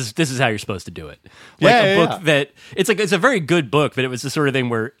like, this is how you're supposed to do it. Like Yeah, a yeah, book yeah. that it's a very good book, but it was the sort of thing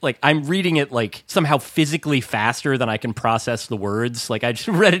where like I'm reading it like somehow physically faster than I can process the words. Like I just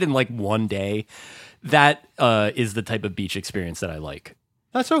read it in like one day. That is the type of beach experience that I like.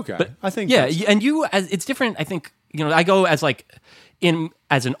 That's okay. I think Yeah, that's- and it's different. I think I go as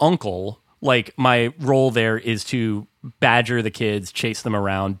as an uncle. Like my role there is to badger the kids, chase them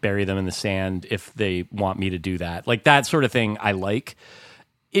around, bury them in the sand if they want me to do that. Like that sort of thing I like.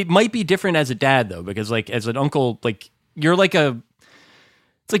 It might be different as a dad though, because like as an uncle, like you're like it's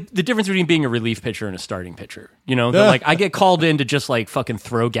like the difference between being a relief pitcher and a starting pitcher. That, like I get called in to just like fucking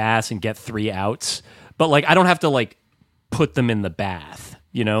throw gas and get 3 outs, but like I don't have to like put them in the bath.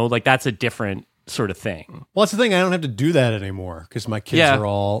 Like that's a different sort of thing. Well, that's the thing. I don't have to do that anymore because my kids Yeah.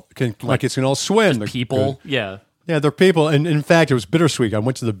 are my kids can all swim. They're People, good. yeah. Yeah, they're people. And in fact, it was bittersweet. I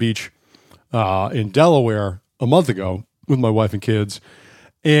went to the beach in Delaware a month ago with my wife and kids,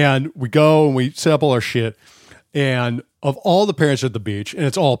 and we go and we set up all our shit. And of all the parents at the beach, and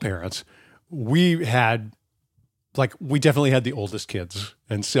it's all parents, we definitely had the oldest kids.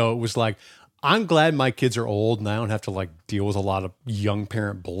 And so it was like, I'm glad my kids are old and I don't have to like deal with a lot of young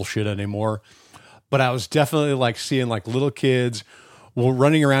parent bullshit anymore. But I was definitely like seeing like little kids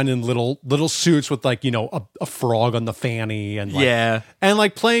running around in little suits with like, a frog on the fanny and like, Yeah. and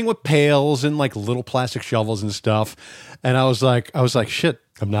like playing with pails and like little plastic shovels and stuff. And I was like, shit,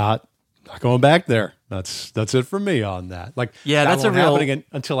 I'm not going back there. That's it for me on that. Like, Yeah, that that's a won't real- happen again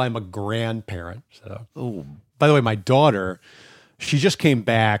until I'm a grandparent. So, by the way, my daughter, she just came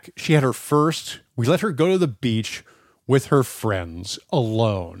back. She had we let her go to the beach with her friends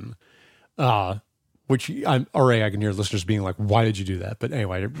alone. Which I can hear listeners being like, why did you do that? But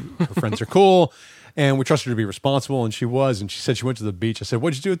anyway, her friends are cool and we trusted her to be responsible. And she was, and she said she went to the beach. I said,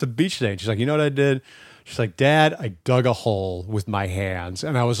 what'd you do at the beach today? And she's like, you know what I did? She's like, Dad, I dug a hole with my hands.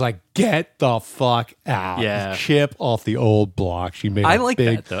 And I was like, get the fuck out. Yeah. Chip off the old block. She made I a like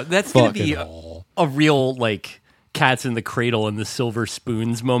big that though. That's going to be fucking hole. a real like cats in the cradle and the silver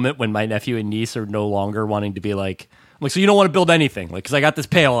spoons moment when my nephew and niece are no longer wanting to be like, I'm like, so you don't want to build anything, like, because I got this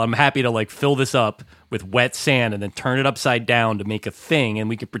pail. I'm happy to like fill this up with wet sand and then turn it upside down to make a thing, and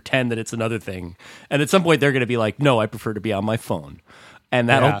we can pretend that it's another thing. And at some point, they're going to be like, no, I prefer to be on my phone, and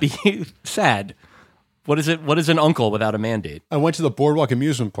that'll be sad. What is it? What is an uncle without a mandate? I went to the Boardwalk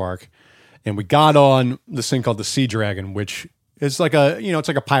Amusement Park and we got on this thing called the Sea Dragon, which is like it's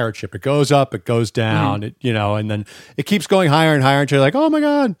like a pirate ship. It goes up, it goes down, and then it keeps going higher and higher until you're like, oh my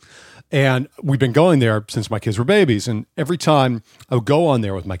God. And we've been going there since my kids were babies. And every time I would go on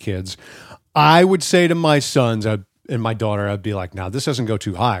there with my kids, I would say to my sons and my daughter, I'd be like, now this doesn't go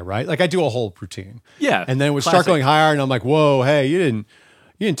too high, right? Like I do a whole routine. Yeah, And then it would classic. start going higher and I'm like, whoa, hey, you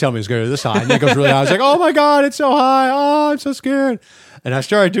You didn't tell me it was going to be this high. And it goes really high. I was like, oh my God, it's so high. Oh, I'm so scared. And I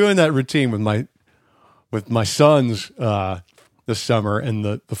started doing that routine with my sons this summer. And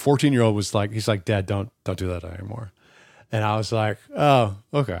the 14-year-old was like, he's like, Dad, don't do that anymore. And I was like, oh,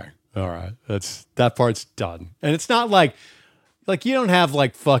 okay. All right. That part's done. And it's not like you don't have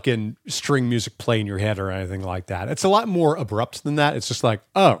like fucking string music play in your head or anything like that. It's a lot more abrupt than that. It's just like,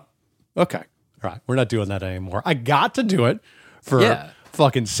 oh, okay. All right. We're not doing that anymore. I got to do it for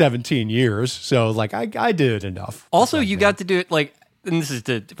fucking 17 years. So like I did it enough. Also, you got to do it like, and this is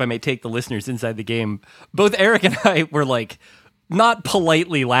if I may take the listeners inside the game, both Eric and I were like, not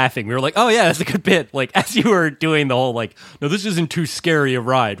politely laughing. We were like, oh yeah, that's a good bit. Like as you were doing the whole like, no, this isn't too scary a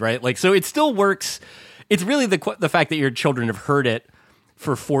ride, right? Like, so it still works. It's really the fact that your children have heard it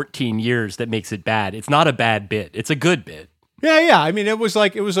for 14 years that makes it bad. It's not a bad bit. It's a good bit. Yeah. I mean, it was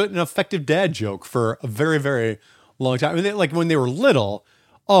an effective dad joke for a very, very long time. I mean, like when they were little,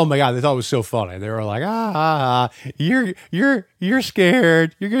 oh my God, they thought it was so funny. They were like, you're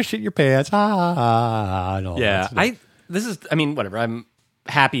scared. You're gonna shit your pants. And all that stuff. Whatever. I'm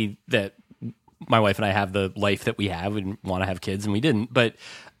happy that my wife and I have the life that we have and want to have kids, and we didn't. But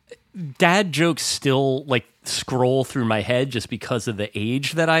dad jokes still like scroll through my head just because of the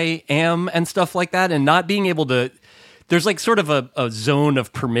age that I am and stuff like that, and not being able to. There's like sort of a zone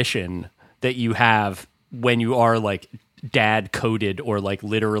of permission that you have when you are like dad coded or like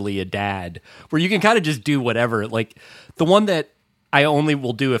literally a dad, where you can kind of just do whatever. Like the one that I only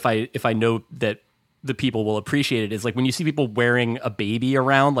will do if I know that the people will appreciate it is like when you see people wearing a baby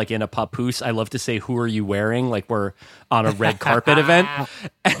around, like in a papoose, I love to say, who are you wearing? Like we're on a red carpet event.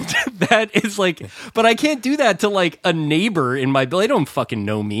 And that is like, but I can't do that to like a neighbor in my bill. They don't fucking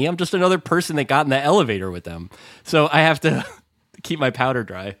know me. I'm just another person that got in the elevator with them. So I have to keep my powder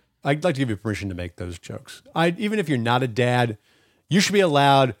dry. I'd like to give you permission to make those jokes. Even if you're not a dad, you should be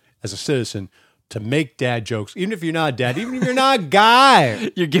allowed as a citizen to make dad jokes, even if you're not a dad, even if you're not a guy.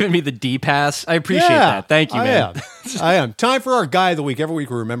 You're giving me the D pass. I appreciate that. Thank you, man. I am. Time for our guy of the week. Every week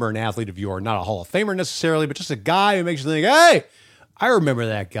we remember an athlete of yours, not a Hall of Famer necessarily, but just a guy who makes you think, hey, I remember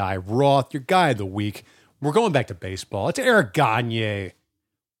that guy, Roth, your guy of the week. We're going back to baseball. It's Eric Gagne.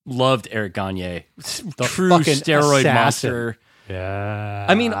 Loved Eric Gagne. The true fucking steroid assassin. monster. Yeah.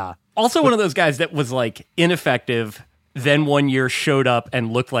 I mean, also one of those guys that was like ineffective, then one year showed up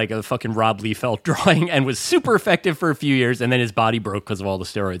and looked like a fucking Rob Liefeld drawing and was super effective for a few years, and then his body broke because of all the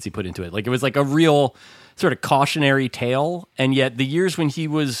steroids he put into it. Like it was like a real sort of cautionary tale, and yet the years when he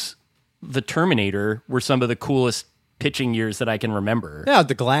was the Terminator were some of the coolest pitching years that I can remember. Yeah,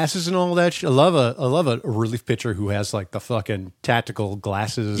 the glasses and all that shit. I love a relief pitcher who has like the fucking tactical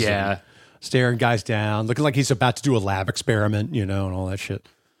glasses. Yeah. And staring guys down, looking like he's about to do a lab experiment, and all that shit.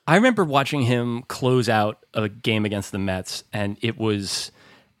 I remember watching him close out a game against the Mets, and it was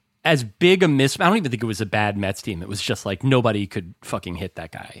as big a miss. I don't even think it was a bad Mets team. It was just like nobody could fucking hit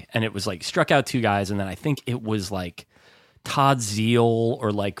that guy. And it was like struck out two guys, and then I think it was like Todd Zeal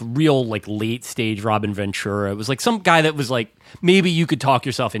or like real like late stage Robin Ventura. It was like some guy that was like maybe you could talk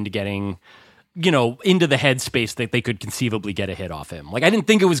yourself into getting, into the headspace that they could conceivably get a hit off him. Like I didn't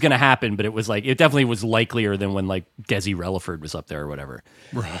think it was going to happen, but it was like it definitely was likelier than when like Desi Relaford was up there or whatever.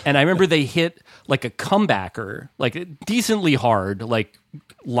 Right. And I remember they hit like a comebacker, like decently hard, like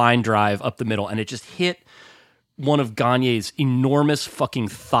line drive up the middle, and it just hit one of Gagne's enormous fucking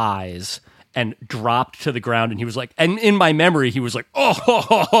thighs and dropped to the ground. And he was like, and in my memory, he was like,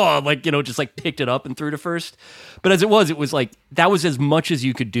 like, just like picked it up and threw to first. But as it was like, that was as much as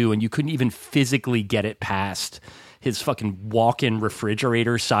you could do. And you couldn't even physically get it past his fucking walk-in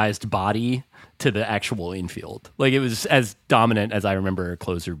refrigerator sized body to the actual infield. Like it was as dominant as I remember a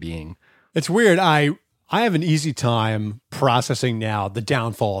closer being. It's weird. I have an easy time processing now the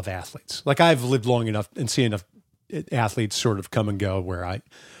downfall of athletes. Like I've lived long enough and seen enough athletes sort of come and go where I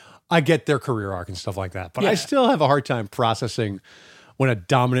get their career arc and stuff like that. But I still have a hard time processing when a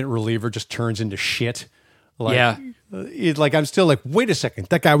dominant reliever just turns into shit. Like, I'm still like, wait a second,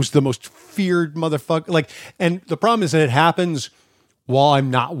 that guy was the most feared motherfucker. Like, and the problem is that it happens while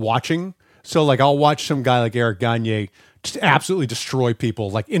I'm not watching. So like, I'll watch some guy like Eric Gagne just absolutely destroy people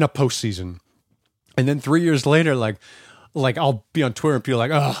like in a postseason. And then 3 years later, like I'll be on Twitter and people are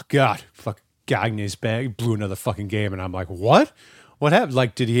like, oh God, fuck Gagne's bag blew another fucking game. And I'm like, what? What happened?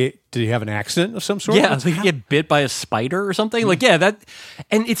 Like, did he have an accident of some sort? Yeah, like he get bit by a spider or something. Like, yeah, that,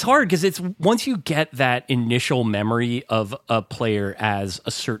 and it's hard because it's once you get that initial memory of a player as a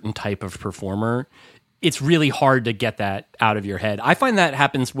certain type of performer, it's really hard to get that out of your head. I find that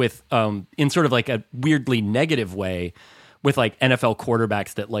happens with, in sort of like a weirdly negative way, with like NFL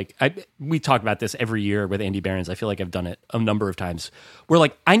quarterbacks that like we talk about this every year with Andy Behrens. I feel like I've done it a number of times where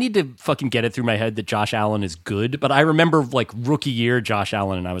like I need to fucking get it through my head that Josh Allen is good, but I remember like rookie year Josh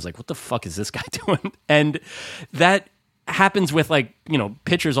Allen and I was like, what the fuck is this guy doing? And that happens with like, you know,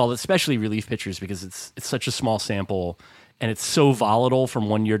 pitchers, especially relief pitchers, because it's such a small sample and it's so volatile from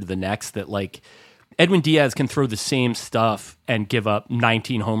one year to the next that like Edwin Diaz can throw the same stuff and give up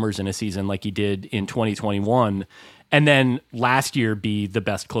 19 homers in a season like he did in 2021. And then last year be the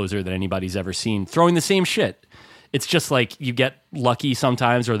best closer that anybody's ever seen, throwing the same shit. It's just like you get lucky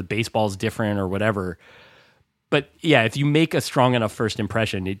sometimes or the baseball's different or whatever. But yeah, if you make a strong enough first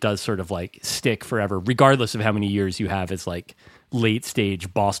impression, it does sort of like stick forever, regardless of how many years you have as like late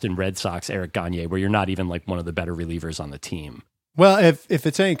stage Boston Red Sox Eric Gagne, where you're not even like one of the better relievers on the team. Well, if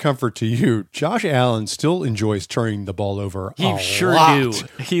it's any comfort to you, Josh Allen still enjoys turning the ball over. He sure lot. do.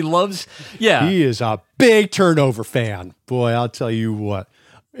 He loves, yeah. He is a big turnover fan. Boy, I'll tell you what.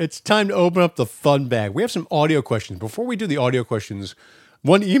 It's time to open up the fun bag. We have some audio questions. Before we do the audio questions,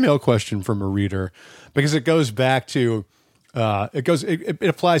 one email question from a reader, because it goes back to, it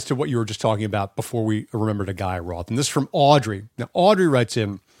applies to what you were just talking about before we remembered a guy, Roth. And this is from Audrey. Now, Audrey writes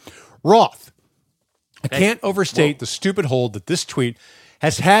in, Roth, I can't overstate the stupid hold that this tweet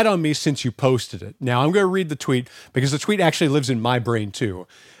has had on me since you posted it. Now, I'm going to read the tweet because the tweet actually lives in my brain too.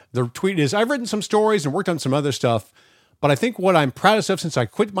 The tweet is, I've written some stories and worked on some other stuff, but I think what I'm proudest of since I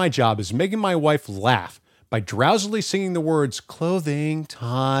quit my job is making my wife laugh by drowsily singing the words clothing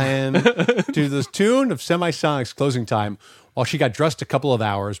time to the tune of Semisonic's Closing Time while she got dressed a couple of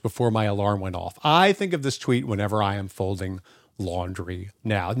hours before my alarm went off. I think of this tweet whenever I am folding laundry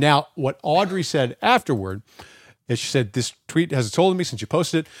now. What Audrey said afterward is she said, this tweet has told me since you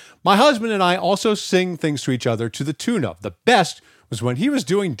posted it, my husband and I also sing things to each other to the tune of. The best was when he was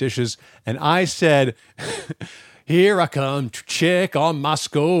doing dishes and I said, here I come to check on my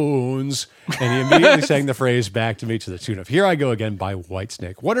scones. And he immediately sang the phrase back to me to the tune of Here I Go Again by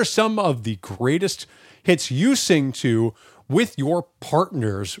Whitesnake. What are some of the greatest hits you sing to with your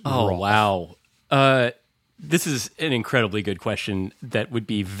partners? Oh, Roth? wow. This is an incredibly good question that would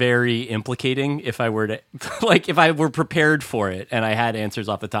be very implicating if I were to, like, if I were prepared for it and I had answers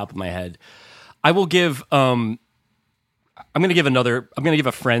off the top of my head. I will give, I'm going to give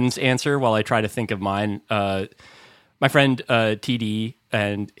a friend's answer while I try to think of mine. My friend TD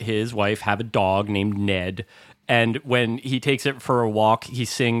and his wife have a dog named Ned. And when he takes it for a walk, he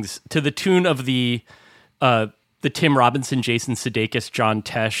sings to the tune of the Tim Robinson, Jason Sudeikis, John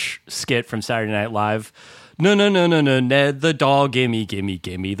Tesh skit from Saturday Night Live. No, Ned, the dog, gimme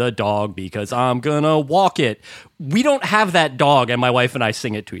the dog because I'm gonna walk it. We don't have that dog, and my wife and I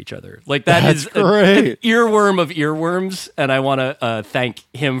sing it to each other. Like that's great. An earworm of earworms, and I want to thank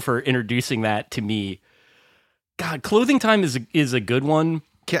him for introducing that to me. God, Clothing Time is a good one.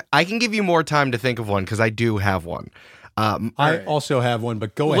 I can give you more time to think of one because I do have one. I also have one,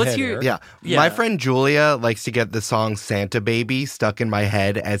 but go ahead, Eric. Yeah. My friend Julia likes to get the song Santa Baby stuck in my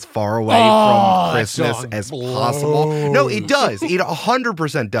head as far away from Christmas as possible. No, it does. It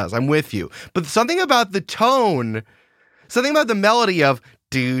 100% does. I'm with you. But something about the tone, something about the melody of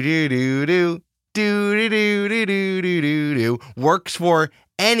do-do-do-do, do-do-do-do-do-do-do works for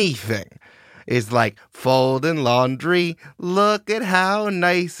anything. Is like folding laundry. Look at how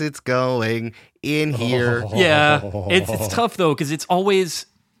nice it's going in here. Yeah, it's tough though because it's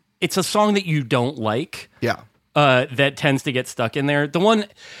a song that you don't like. Yeah, that tends to get stuck in there. The one,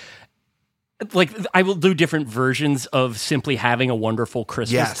 like I will do different versions of Simply Having a Wonderful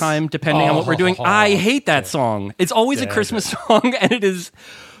Christmas Time depending on what we're doing. I hate that song. It's always a Christmas song, and it is.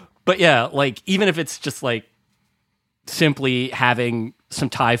 But yeah, like even if it's just like simply having some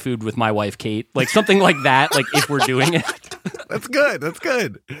Thai food with my wife Kate, like something like that, like if we're doing it. That's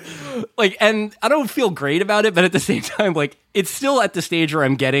good. Like, and I don't feel great about it, but at the same time, like it's still at the stage where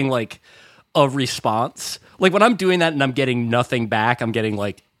I'm getting like a response. Like when I'm doing that and I'm getting nothing back, I'm getting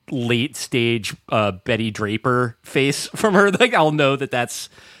like late stage Betty Draper face from her. Like I'll know that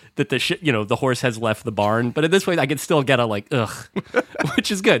the shit, the horse has left the barn. But at this point, I can still get a like, ugh,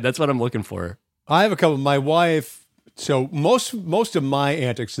 which is good. That's what I'm looking for. I have a couple. My wife. So most of my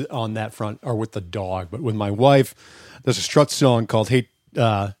antics on that front are with the dog, but with my wife, there's a Struts song called "Hate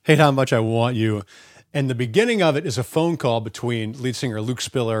How Much I Want You," and the beginning of it is a phone call between lead singer Luke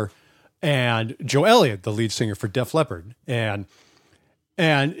Spiller and Joe Elliott, the lead singer for Def Leppard, and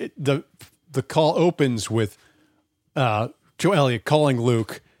the call opens with Joe Elliott calling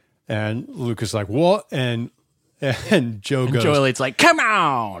Luke, and Luke is like, "What?" and Joe goes, Joe Elliott's like, "Come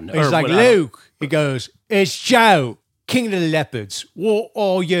on!" He's like, "Luke." He goes, "It's Joe, King of the Leopards. What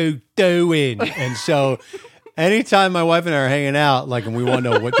are you doing?" And so anytime my wife and I are hanging out, like, and we want to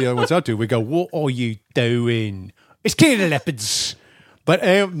know what the other one's up to, we go, "What are you doing?" It's Katie Leopards.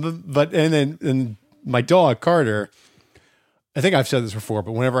 And my dog Carter. I think I've said this before,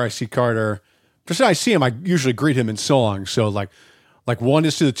 but whenever I see Carter, just when I see him, I usually greet him in song. So like one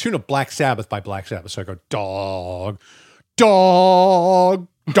is to the tune of Black Sabbath by Black Sabbath. So I go, dog, dog,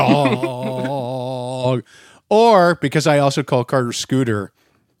 dog. Or because I also call Carter Scooter,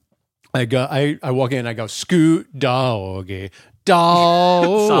 I walk in and I go, Scoot doggy,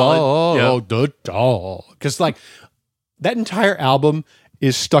 dog, the dog. Because like that entire album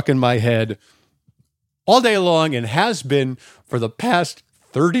is stuck in my head all day long and has been for the past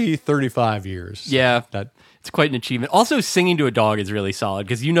 30, 35 years. Yeah, it's quite an achievement. Also, singing to a dog is really solid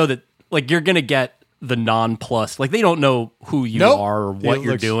because you know that like you're going to get the nonplus. Like they don't know who you are or what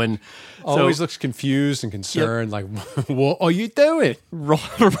you're doing. Always looks confused and concerned. Like, what are you doing?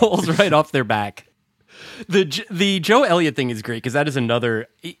 Rolls right off their back. The Joe Elliott thing is great because that is another.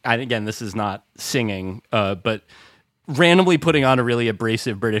 And again, this is not singing, but randomly putting on a really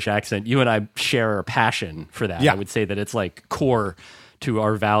abrasive British accent. You and I share a passion for that. Yeah. I would say that it's like core to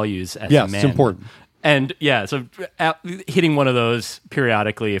our values as yes, men. it's important. And yeah, so hitting one of those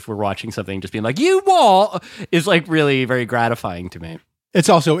periodically if we're watching something, just being like, you what, is like really very gratifying to me. It's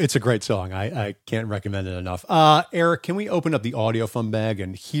a great song. I can't recommend it enough. Eric, can we open up the audio fun bag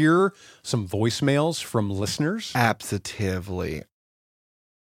and hear some voicemails from listeners? Absolutely.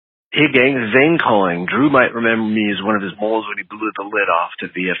 Hey gang, this is Zane calling. Drew might remember me as one of his moles when he blew the lid off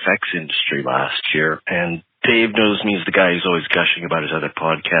to VFX industry last year. And Dave knows me as the guy who's always gushing about his other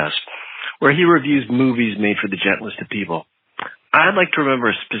podcast, where he reviews movies made for the gentlest of people. I'd like to remember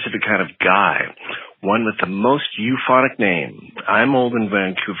a specific kind of guy, one with the most euphonic name. I'm old in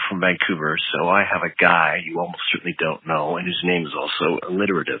Vancouver from Vancouver, so I have a guy you almost certainly don't know, and whose name is also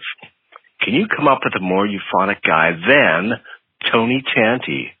alliterative. Can you come up with a more euphonic guy than Tony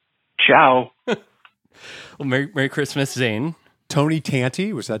Tanti? Ciao. Well, Merry Christmas, Zane. Tony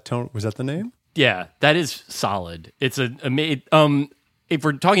Tanti, was that the name? Yeah, that is solid. It's if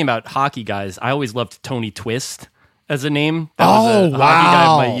we're talking about hockey guys, I always loved Tony Twist as a name. That was a hockey guy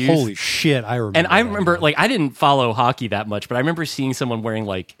of my youth. Holy shit, I remember. And I remember, like, I didn't follow hockey that much, but I remember seeing someone wearing,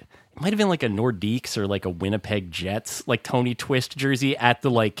 like, it might have been like a Nordiques or like a Winnipeg Jets, like Tony Twist jersey at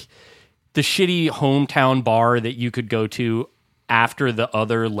the shitty hometown bar that you could go to after the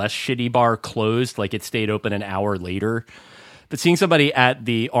other less shitty bar closed. Like, it stayed open an hour later. But seeing somebody at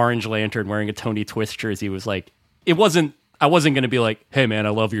the Orange Lantern wearing a Tony Twist jersey was like, I wasn't going to be like, hey man, I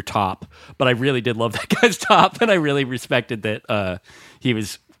love your top, but I really did love that guy's top, and I really respected that he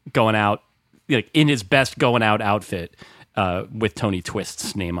was going out like in his best going out outfit with Tony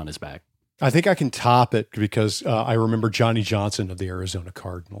Twist's name on his back. I think I can top it because I remember Johnny Johnson of the Arizona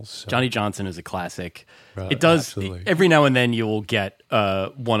Cardinals. So. Johnny Johnson is a classic. It does absolutely. Every now and then you'll get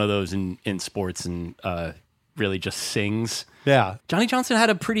one of those in sports and really just sings. Yeah, Johnny Johnson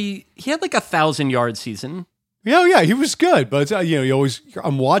had he had like 1,000-yard season. Yeah, he was good, but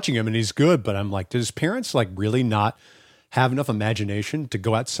I'm watching him and he's good, but I'm like, did his parents like really not have enough imagination to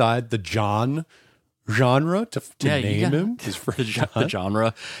go outside the John genre to name him? The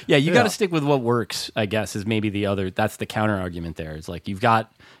genre. Yeah, you got to stick with what works, I guess, is maybe that's the counter argument there. It's like you've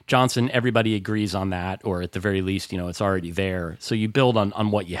got Johnson, everybody agrees on that, or at the very least, it's already there. So you build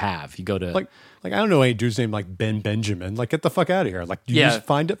on what you have. You go to like I don't know any dude's name like Ben Benjamin. Like, get the fuck out of here. Like, you just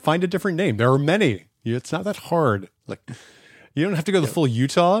find a different name. There are many. It's not that hard. Like, you don't have to go the full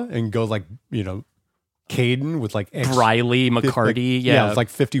Utah and go like, Caden with like Briley, McCarty. With like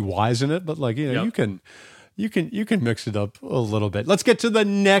 50 Y's in it. But like, you can mix it up a little bit. Let's get to the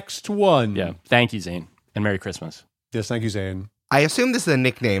next one. Yeah. Thank you, Zane. And Merry Christmas. Yes, thank you, Zane. I assume this is a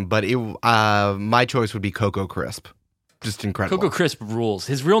nickname, but my choice would be Coco Crisp. Just incredible. Coco Crisp rules.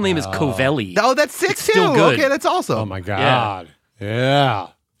 His real name is Covelli. Oh, that's sick too. Still good. Okay, that's awesome. Oh my God. Yeah.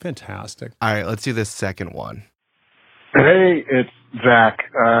 Fantastic. All right, let's do this second one. Hey, it's Zach.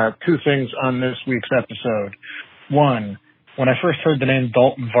 Two things on this week's episode. One, when I first heard the name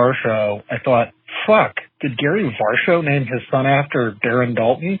Dalton Varsho, I thought, fuck, did Gary Varsho name his son after Darren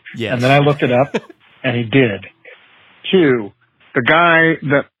Dalton? Yes. And then I looked it up, and he did. Two, the guy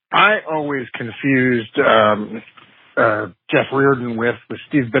that I always confused Jeff Reardon with was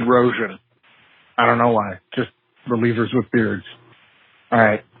Steve Bedrosian. I don't know why. Just relievers with beards. All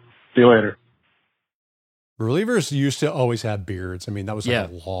right. See you later. Relievers used to always have beards. I mean, that was like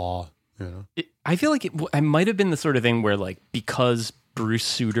a law. I feel like I might have been the sort of thing where, like, because Bruce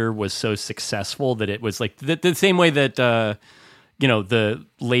Sutter was so successful that it was like the same way that the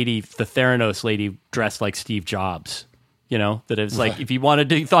Theranos lady dressed like Steve Jobs. You know, that it's like, if you wanted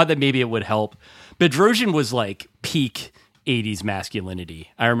to, you thought that maybe it would help. Bedrosian was like peak 80s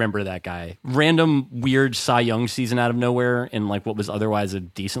masculinity. I remember that guy. Random weird Cy Young season out of nowhere in like what was otherwise a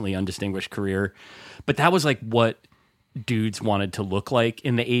decently undistinguished career. But that was like what dudes wanted to look like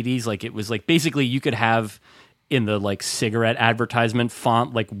in the 80s. Like it was like basically you could have in the like cigarette advertisement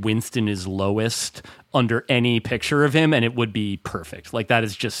font like Winston is lowest under any picture of him and it would be perfect. Like that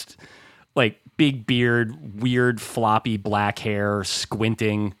is just like big beard, weird floppy black hair,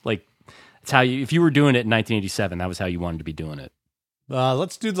 squinting. Like that's how you, if you were doing it in 1987, that was how you wanted to be doing it.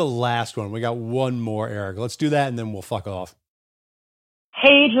 Let's do the last one. We got one more, Eric. Let's do that and then we'll fuck off.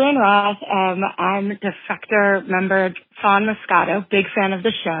 Hey, Adrian Roth. I'm Defector member Fawn Moscato, big fan of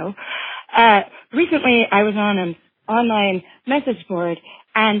the show. Recently, I was on an online message board,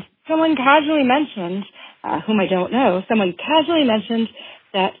 and someone casually mentioned, whom I don't know, someone casually mentioned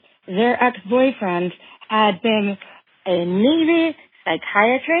that their ex-boyfriend had been a Navy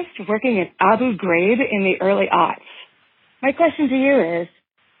psychiatrist working at Abu Ghraib in the early aughts. My question to you is,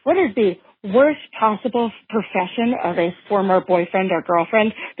 what is the worst possible profession of a former boyfriend or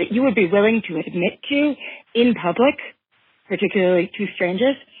girlfriend that you would be willing to admit to in public, particularly to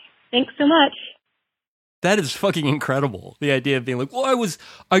strangers? Thanks so much. That is fucking incredible. The idea of being like, well,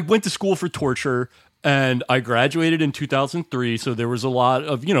 I went to school for torture and I graduated in 2003. So there was a lot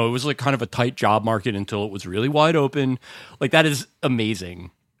of, you know, it was like kind of a tight job market until it was really wide open. Like that is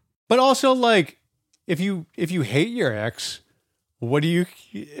amazing. But also like, if you hate your ex,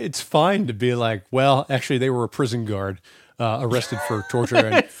 it's fine to be like, well, actually they were a prison guard, arrested for torture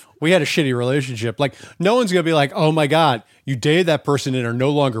and we had a shitty relationship. Like no one's going to be like, oh my God, you dated that person and are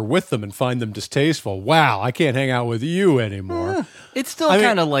no longer with them and find them distasteful. Wow, I can't hang out with you anymore. It's still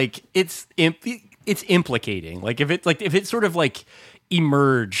kind of like it's implicating. Like if it sort of like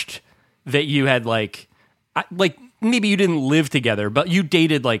emerged that you had like maybe you didn't live together, but you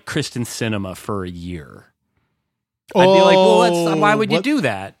dated like Kristen Sinema for a year. I'd be like, well, why would you do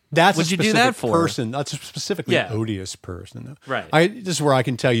that? That's What'd a you do specific that for? person. That's a specifically odious person. Right. This is where I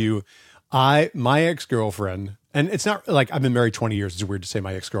can tell you, my ex-girlfriend, and it's not like I've been married 20 years. It's weird to say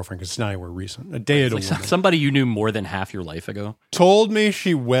my ex-girlfriend because it's not anywhere recent. I dated a woman. Somebody you knew more than half your life ago. Told me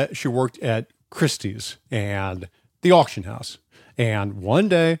she worked at Christie's and the auction house. And one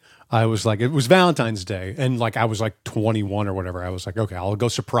day I was like, it was Valentine's Day. And like, I was like 21 or whatever. I was like, okay, I'll go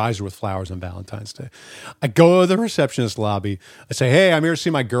surprise her with flowers on Valentine's Day. I go to the receptionist lobby. I say, hey, I'm here to see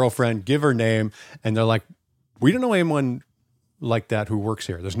my girlfriend, give her name. And they're like, we don't know anyone like that who works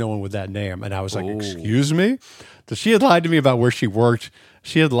here. There's no one with that name. And I was like, excuse me? So she had lied to me about where she worked.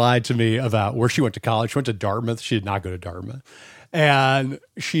 She had lied to me about where she went to college. She went to Dartmouth. She did not go to Dartmouth. And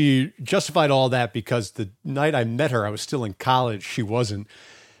she justified all that because the night I met her, I was still in college. She wasn't.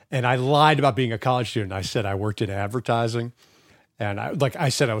 And I lied about being a college student. I said I worked in advertising. And I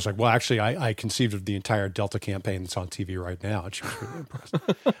said, I was like, well, actually, I conceived of the entire Delta campaign that's on TV right now. And she was really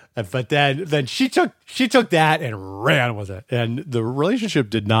impressed. But then she took that and ran with it. And the relationship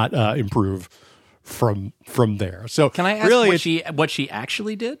did not improve from there. So can I ask really, what she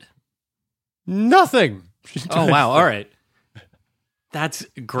actually did? Nothing. Oh, wow. All right. That's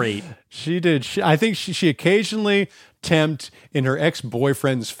great. She did. I think she occasionally temped in her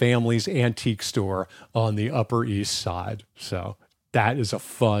ex-boyfriend's family's antique store on the Upper East Side. So that's a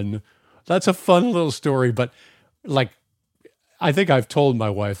fun little story. But like, I think I've told my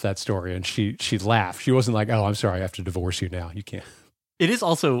wife that story and she laughed. She wasn't like, oh, I'm sorry, I have to divorce you now. You can't. It is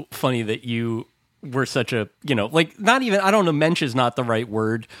also funny that you were such a, like not even, I don't know, mensch is not the right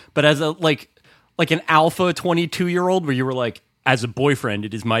word, but as a, like an alpha 22-year-old where you were like, as a boyfriend,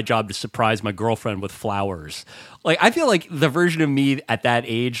 it is my job to surprise my girlfriend with flowers. Like, I feel like the version of me at that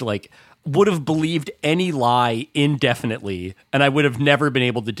age, like, would have believed any lie indefinitely, and I would have never been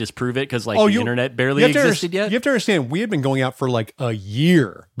able to disprove it because, like, the internet barely existed yet. You have to understand, we had been going out for like a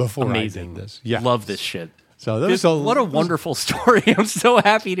year before Amazing. I did this. Yeah. Love this shit. So what a wonderful story. I'm so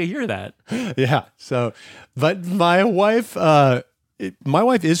happy to hear that. Yeah. So, but my wife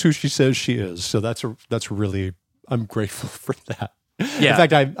is who she says she is. So that's really, I'm grateful for that. Yeah. In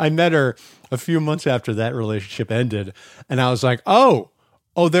fact, I met her a few months after that relationship ended, and I was like,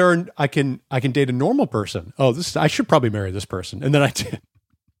 I can date a normal person. I should probably marry this person. And then I did.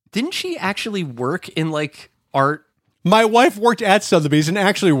 Didn't she actually work in like art? My wife worked at Sotheby's and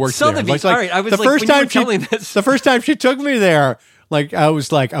actually worked Sotheby's. there. All right. I was the first time she took me there, like I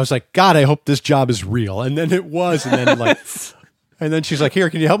was like, God, I hope this job is real. And then it was, and then like. And then she's like, here,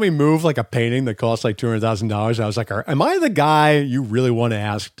 can you help me move like a painting that costs like $200,000? I was like, am I the guy you really want to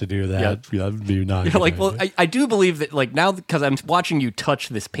ask to do that? Yeah, that'd be not. You're like, well, I do believe that like now because I'm watching you touch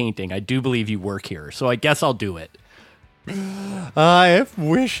this painting, I do believe you work here. So I guess I'll do it. I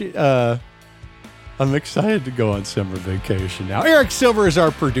wish. I'm excited to go on summer vacation now. Eric Silver is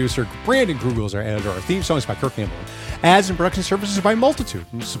our producer. Brandon Krugel is our editor. Our theme song is by Kirk Campbell. Ads and production services by Multitude.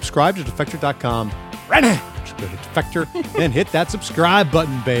 And subscribe to Defector.com right now. Just go to Defector and hit that subscribe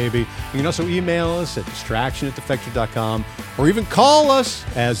button, baby. You can also email us at distraction@defector.com or even call us,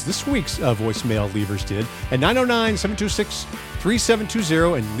 as this week's voicemail leavers did, at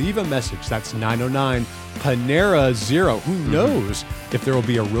 909-726-3720 and leave a message. That's 909 Panera Zero. Who knows if there will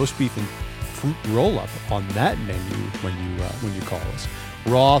be a roast beef and fruit roll-up on that menu when you call us.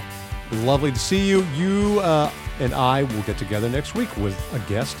 Roth, lovely to see you. You and I will get together next week with a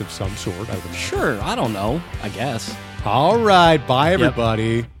guest of some sort. I would imagine. Sure, I don't know. I guess. All right. Bye,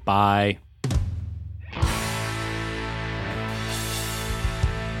 everybody. Bye.